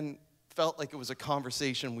 and felt like it was a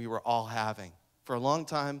conversation we were all having. For a long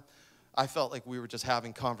time, I felt like we were just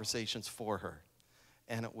having conversations for her.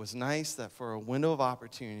 And it was nice that for a window of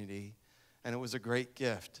opportunity, and it was a great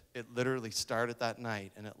gift, it literally started that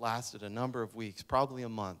night, and it lasted a number of weeks, probably a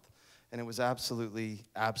month. And it was absolutely,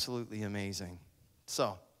 absolutely amazing.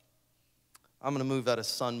 So, I'm going to move out of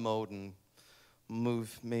son mode and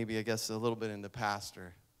move maybe, I guess, a little bit into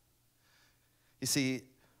pastor. You see,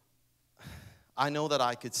 I know that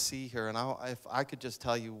I could see her, and if I could just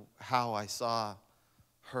tell you how I saw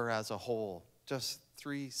her as a whole, just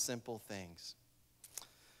 3 simple things.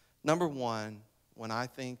 Number 1, when I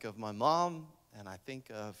think of my mom and I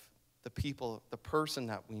think of the person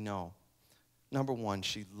that we know, number 1,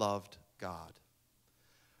 she loved God.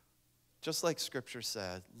 Just like Scripture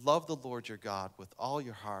said, love the Lord your God with all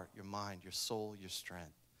your heart, your mind, your soul, your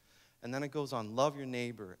strength. And then it goes on, love your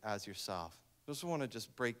neighbor as yourself. I just want to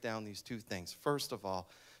just break down these 2 things. First of all,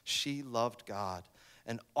 she loved God,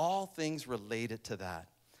 and all things related to that.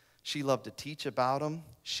 She loved to teach about him.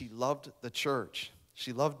 She loved the church.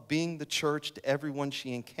 She loved being the church to everyone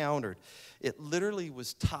she encountered. It literally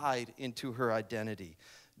was tied into her identity.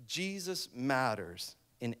 Jesus matters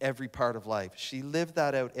in every part of life. She lived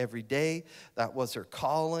that out every day. That was her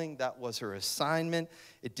calling. That was her assignment.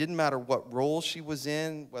 It didn't matter what role she was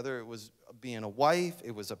in, whether it was being a wife,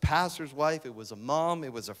 it was a pastor's wife, it was a mom,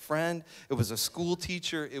 it was a friend, it was a school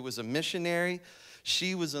teacher, it was a missionary.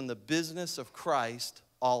 She was in the business of Christ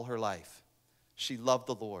all her life. She loved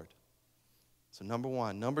the Lord. So number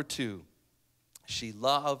 1. Number 2, she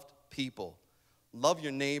loved people. Love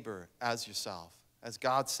your neighbor as yourself, as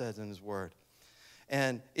God says in his word.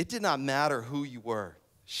 And it did not matter who you were.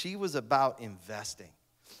 She was about investing.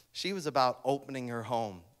 She was about opening her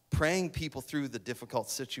home, praying people through the difficult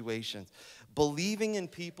situations. Believing in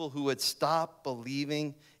people who had stopped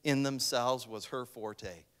believing in themselves was her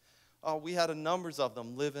forte. Oh, we had numbers of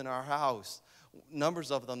them live in our house.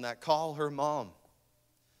 Numbers of them that call her mom.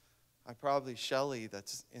 Shelley,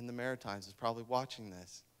 that's in the Maritimes, is probably watching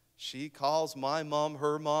this. She calls my mom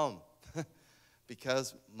her mom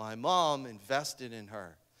because my mom invested in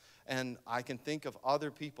her. And I can think of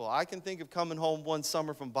other people. I can think of coming home one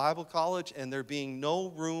summer from Bible college and there being no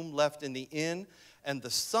room left in the inn, and the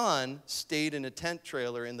son stayed in a tent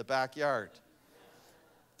trailer in the backyard.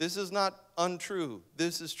 This is not untrue.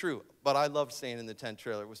 This is true. But I loved staying in the tent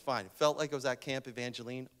trailer. It was fine. It felt like I was at Camp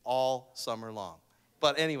Evangeline all summer long.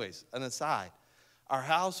 But anyways, an aside, our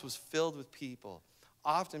house was filled with people,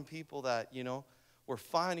 often people that, were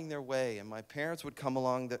finding their way, and my parents would come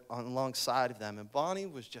alongside of them, and Bonnie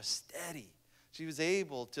was just steady. She was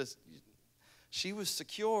able to, she was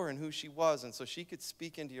secure in who she was, and so she could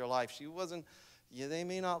speak into your life. She wasn't, they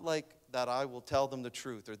may not like that I will tell them the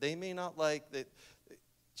truth, or they may not like that.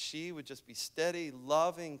 She would just be steady,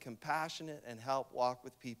 loving, compassionate, and help walk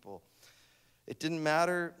with people. It didn't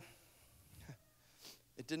matter.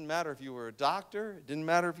 It didn't matter if you were a doctor. It didn't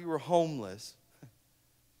matter if you were homeless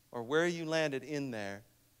or where you landed in there.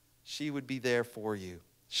 She would be there for you.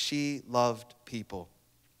 She loved people.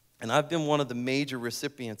 And I've been one of the major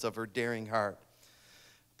recipients of her daring heart.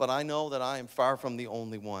 But I know that I am far from the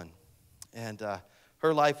only one. And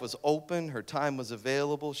her life was open. Her time was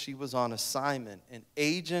available. She was on assignment, an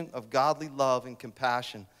agent of godly love and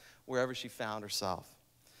compassion wherever she found herself.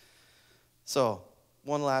 So,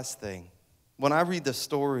 one last thing. When I read the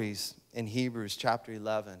stories in Hebrews chapter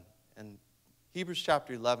 11, and Hebrews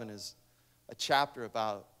chapter 11 is a chapter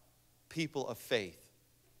about people of faith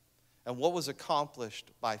and what was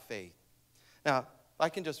accomplished by faith. Now, if I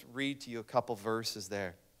can just read to you a couple verses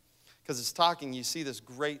there, because it's talking, you see this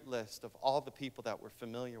great list of all the people that we're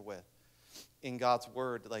familiar with in God's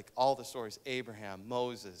word, like all the stories, Abraham,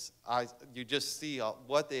 Moses, you just see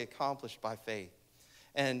what they accomplished by faith.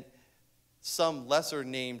 And some lesser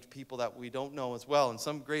named people that we don't know as well, and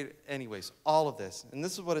some great, anyways, all of this. And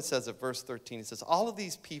this is what it says at verse 13. It says, all of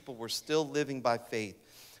these people were still living by faith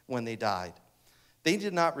when they died. They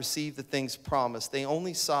did not receive the things promised. They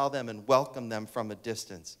only saw them and welcomed them from a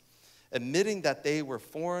distance, admitting that they were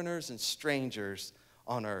foreigners and strangers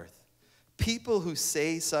on earth. People who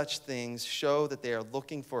say such things show that they are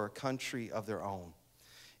looking for a country of their own.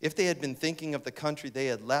 If they had been thinking of the country they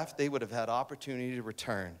had left, they would have had opportunity to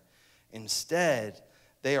return. Instead,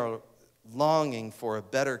 they are longing for a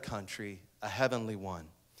better country, a heavenly one.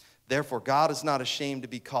 Therefore, God is not ashamed to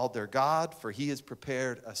be called their God, for he has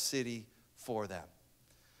prepared a city for them.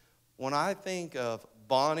 When I think of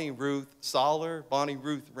Bonnie Ruth Sawler, Bonnie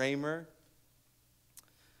Ruth Raymer,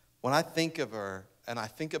 When I think of her and I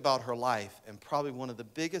think about her life, and probably one of the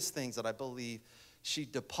biggest things that I believe she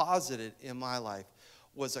deposited in my life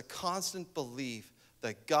was a constant belief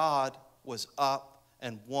that God was up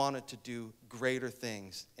and wanted to do greater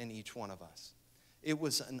things in each one of us. It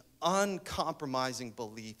was an uncompromising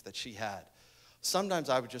belief that she had. Sometimes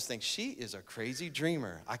I would just think, she is a crazy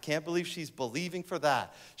dreamer. I can't believe she's believing for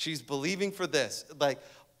that. She's believing for this.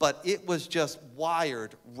 But it was just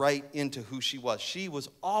wired right into who she was. She was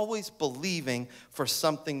always believing for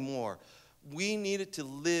something more. We needed to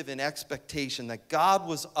live in expectation that God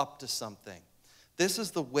was up to something. This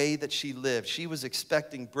is the way that she lived. She was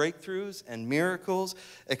expecting breakthroughs and miracles,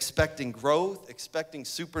 expecting growth, expecting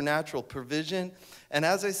supernatural provision. And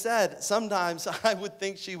as I said, sometimes I would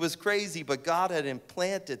think she was crazy, but God had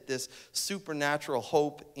implanted this supernatural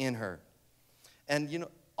hope in her. And you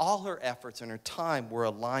know, all her efforts and her time were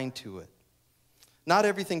aligned to it. Not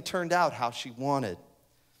everything turned out how she wanted,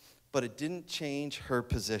 but it didn't change her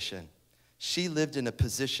position. She lived in a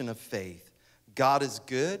position of faith. God is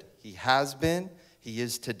good. He has been. He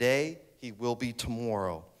is today. He will be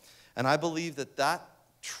tomorrow. And I believe that that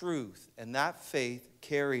truth and that faith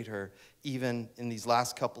carried her even in these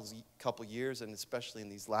last couple years, and especially in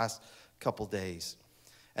these last couple days.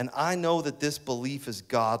 And I know that this belief is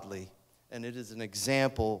godly, and it is an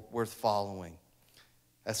example worth following.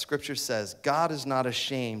 As Scripture says, God is not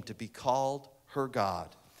ashamed to be called her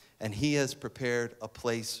God, and He has prepared a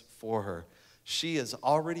place for her. She has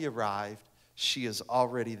already arrived. She is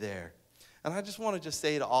already there. And I just want to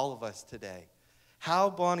say to all of us today, how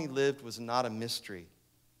Bonnie lived was not a mystery.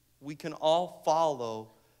 We can all follow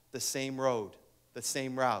the same road, the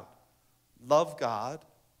same route. Love God,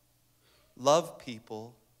 love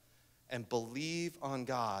people, and believe on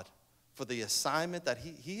God for the assignment that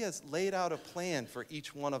He has laid out a plan for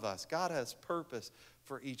each one of us. God has purpose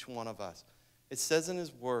for each one of us. It says in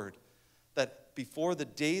His Word that before the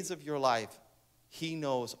days of your life, He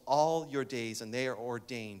knows all your days, and they are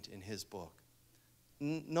ordained in His book.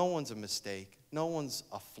 No one's a mistake. No one's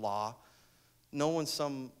a flaw. No one's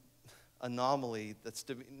some anomaly.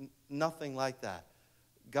 Nothing like that.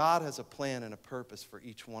 God has a plan and a purpose for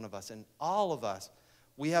each one of us. And all of us,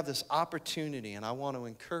 we have this opportunity, and I want to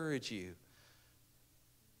encourage you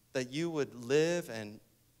that you would live and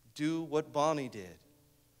do what Bonnie did.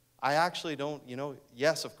 I actually don't,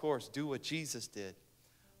 yes, of course, do what Jesus did.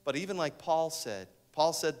 But even like Paul said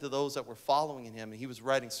to those that were following in him, and he was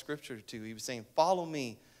writing scripture to, he was saying, follow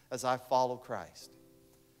me as I follow Christ.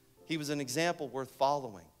 He was an example worth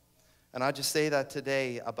following. And I just say that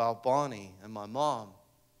today about Bonnie and my mom.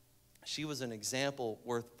 She was an example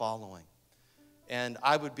worth following. And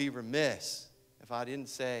I would be remiss if I didn't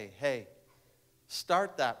say, hey,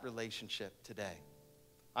 start that relationship today.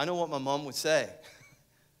 I know what my mom would say.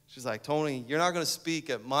 She's like, Tony, you're not going to speak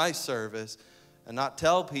at my service and not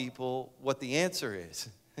tell people what the answer is.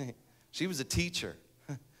 She was a teacher.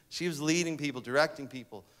 She was leading people, directing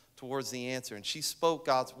people towards the answer. And she spoke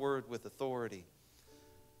God's word with authority.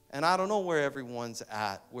 And I don't know where everyone's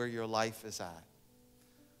at, where your life is at.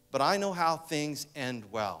 But I know how things end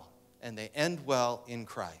well. And they end well in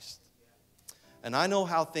Christ. And I know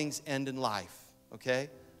how things end in life, okay?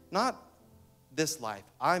 Not this life.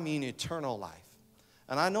 I mean eternal life.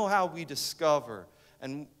 And I know how we discover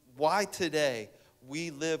and why today we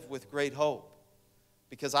live with great hope.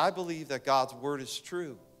 Because I believe that God's word is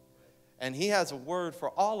true. And He has a word for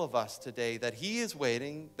all of us today, that He is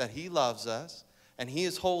waiting, that He loves us, and He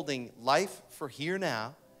is holding life for here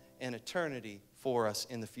now and eternity for us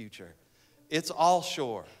in the future. It's all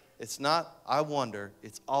sure. It's not, I wonder,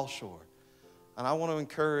 it's all sure. And I want to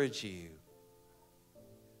encourage you.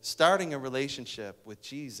 Starting a relationship with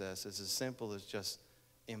Jesus is as simple as just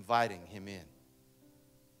inviting Him in.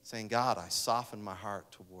 Saying, God, I soften my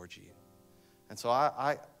heart towards you. And so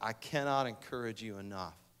I cannot encourage you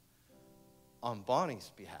enough on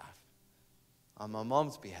Bonnie's behalf, on my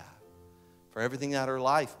mom's behalf, for everything that her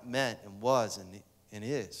life meant and was and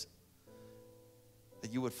is,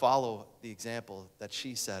 that you would follow the example that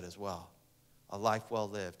she said as well, a life well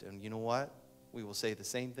lived. And you know what? We will say the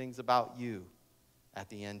same things about you at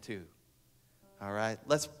the end too. All right?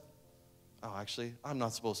 Actually, I'm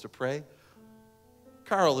not supposed to pray.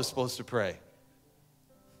 Carl is supposed to pray.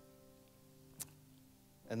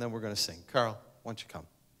 And then we're going to sing. Carl, why don't you come?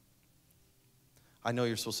 I know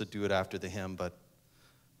you're supposed to do it after the hymn, but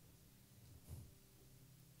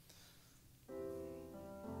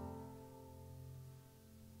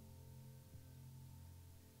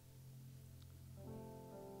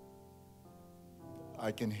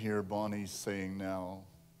I can hear Bonnie saying now,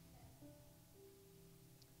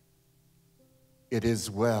 it is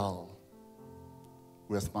well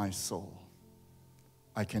with my soul.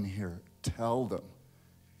 I can hear, tell them,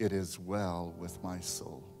 it is well with my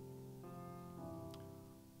soul.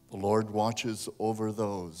 The Lord watches over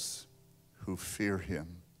those who fear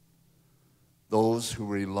him, those who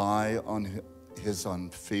rely on his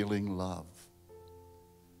unfailing love.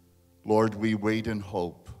 Lord, we wait in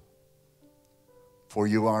hope, for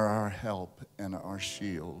you are our help and our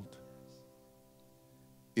shield.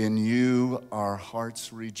 In you our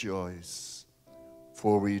hearts rejoice,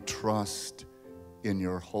 for we trust in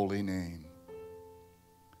your holy name.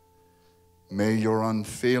 May your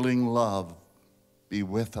unfailing love be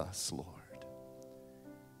with us, Lord,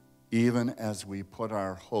 even as we put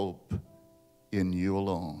our hope in you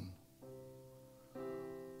alone.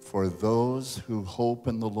 For those who hope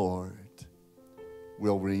in the Lord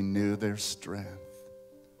will renew their strength.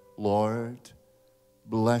 Lord,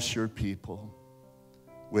 bless your people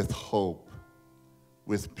with hope,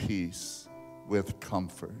 with peace, with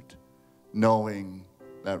comfort, knowing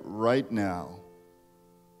that right now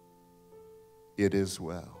it is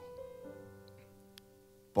well.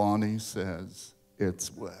 Bonnie says, it's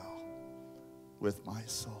well with my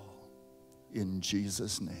soul. In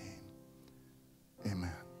Jesus' name,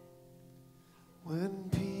 amen. When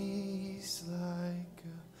peace like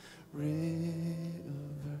a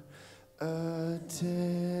river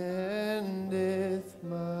attendeth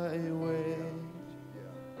my way,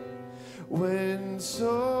 when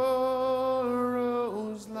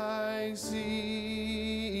sorrows like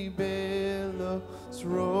sea billows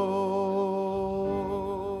roll,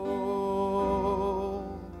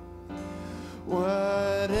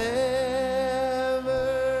 whatever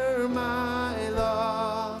my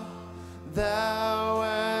lot, thou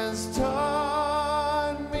hast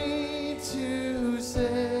taught me to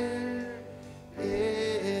say,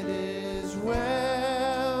 it is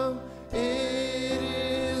well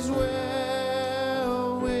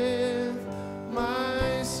with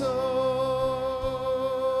my soul.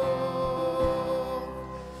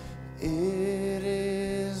 It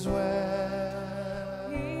is well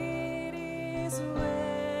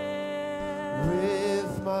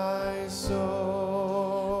with my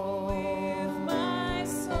soul.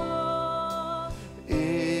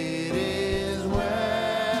 It is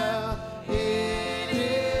well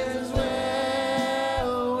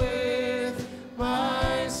with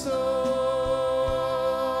my soul.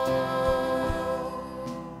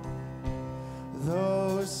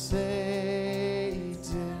 Though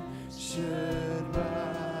Satan should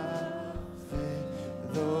buffet,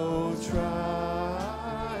 though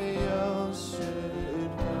trials should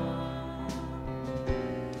come,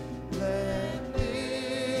 let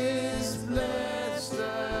this blessed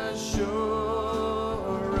assurance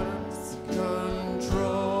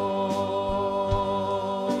control,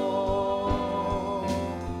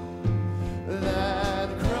 that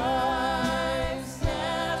Christ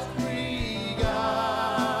hath regarded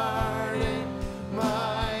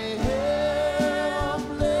my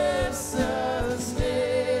helpless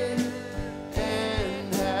estate,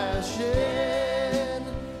 and has shed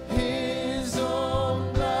his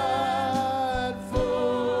own blood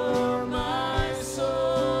for my soul.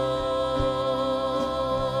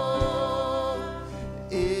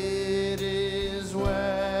 It is well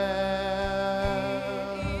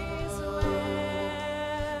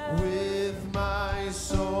with my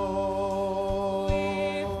soul.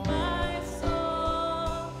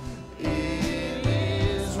 It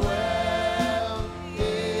is well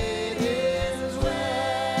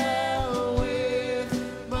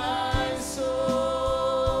with my soul.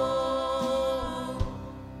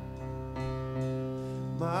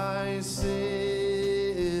 My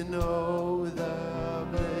sin, oh, the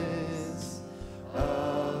bliss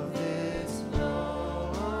of this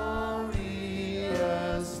glorious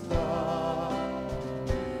thought.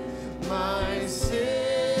 My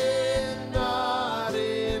sin, not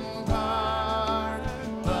in part,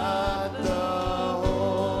 but the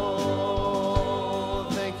whole.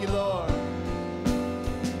 Thank you, Lord.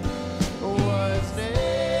 Was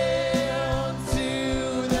nailed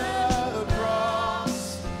to the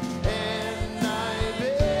cross, and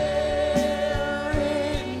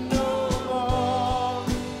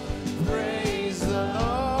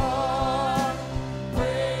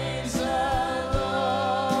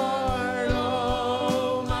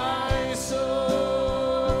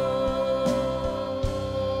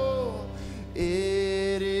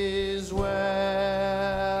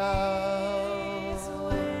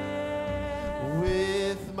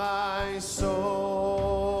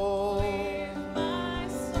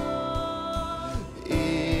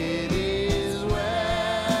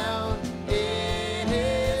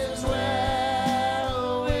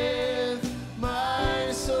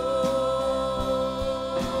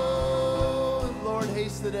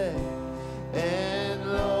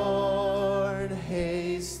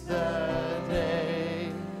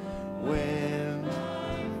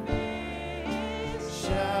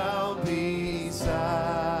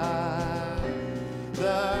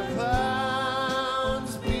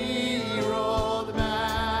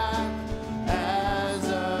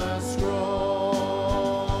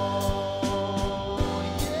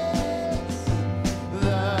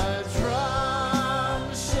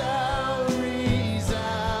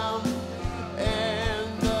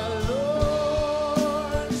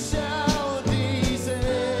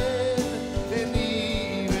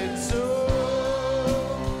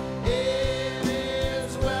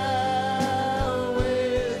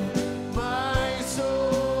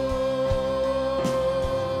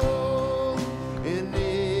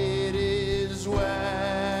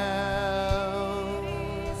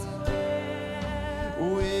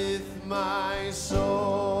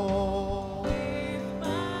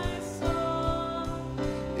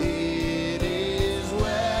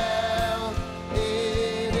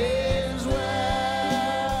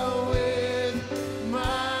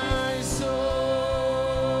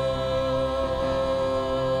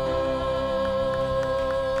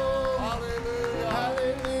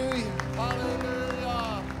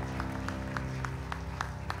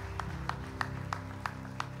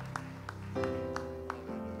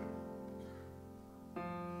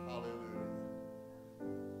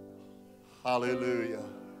Hallelujah.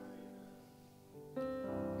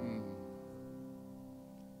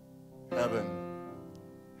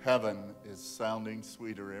 Heaven is sounding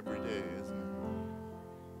sweeter every day, isn't it?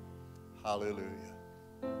 Hallelujah.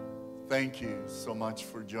 Thank you so much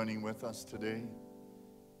for joining with us today.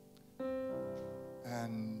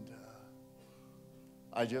 And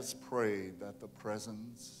I just pray that the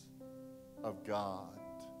presence of God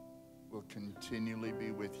will continually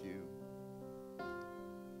be with you.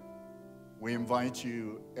 We invite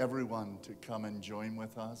you, everyone, to come and join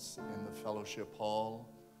with us in the fellowship hall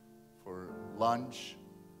for lunch.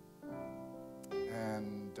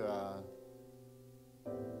 And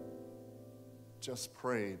just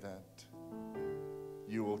pray that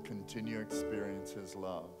you will continue to experience His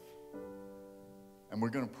love. And we're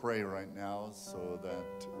going to pray right now so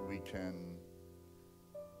that we can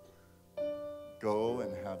go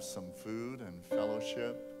and have some food and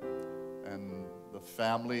fellowship. And the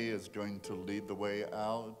family is going to lead the way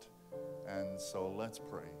out. And so let's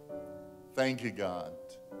pray. Thank you, God,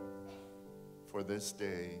 for this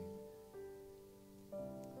day.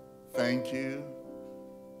 Thank you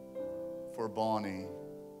for Bonnie.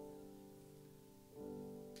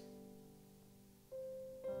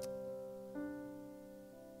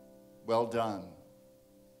 Well done,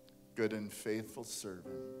 good and faithful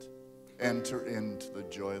servant. Enter into the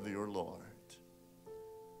joy of your Lord.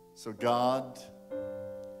 So God,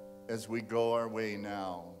 as we go our way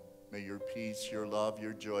now, may your peace, your love,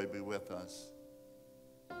 your joy be with us.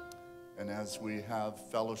 And as we have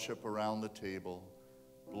fellowship around the table,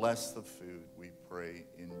 bless the food, we pray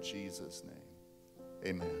in Jesus' name.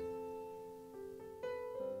 Amen.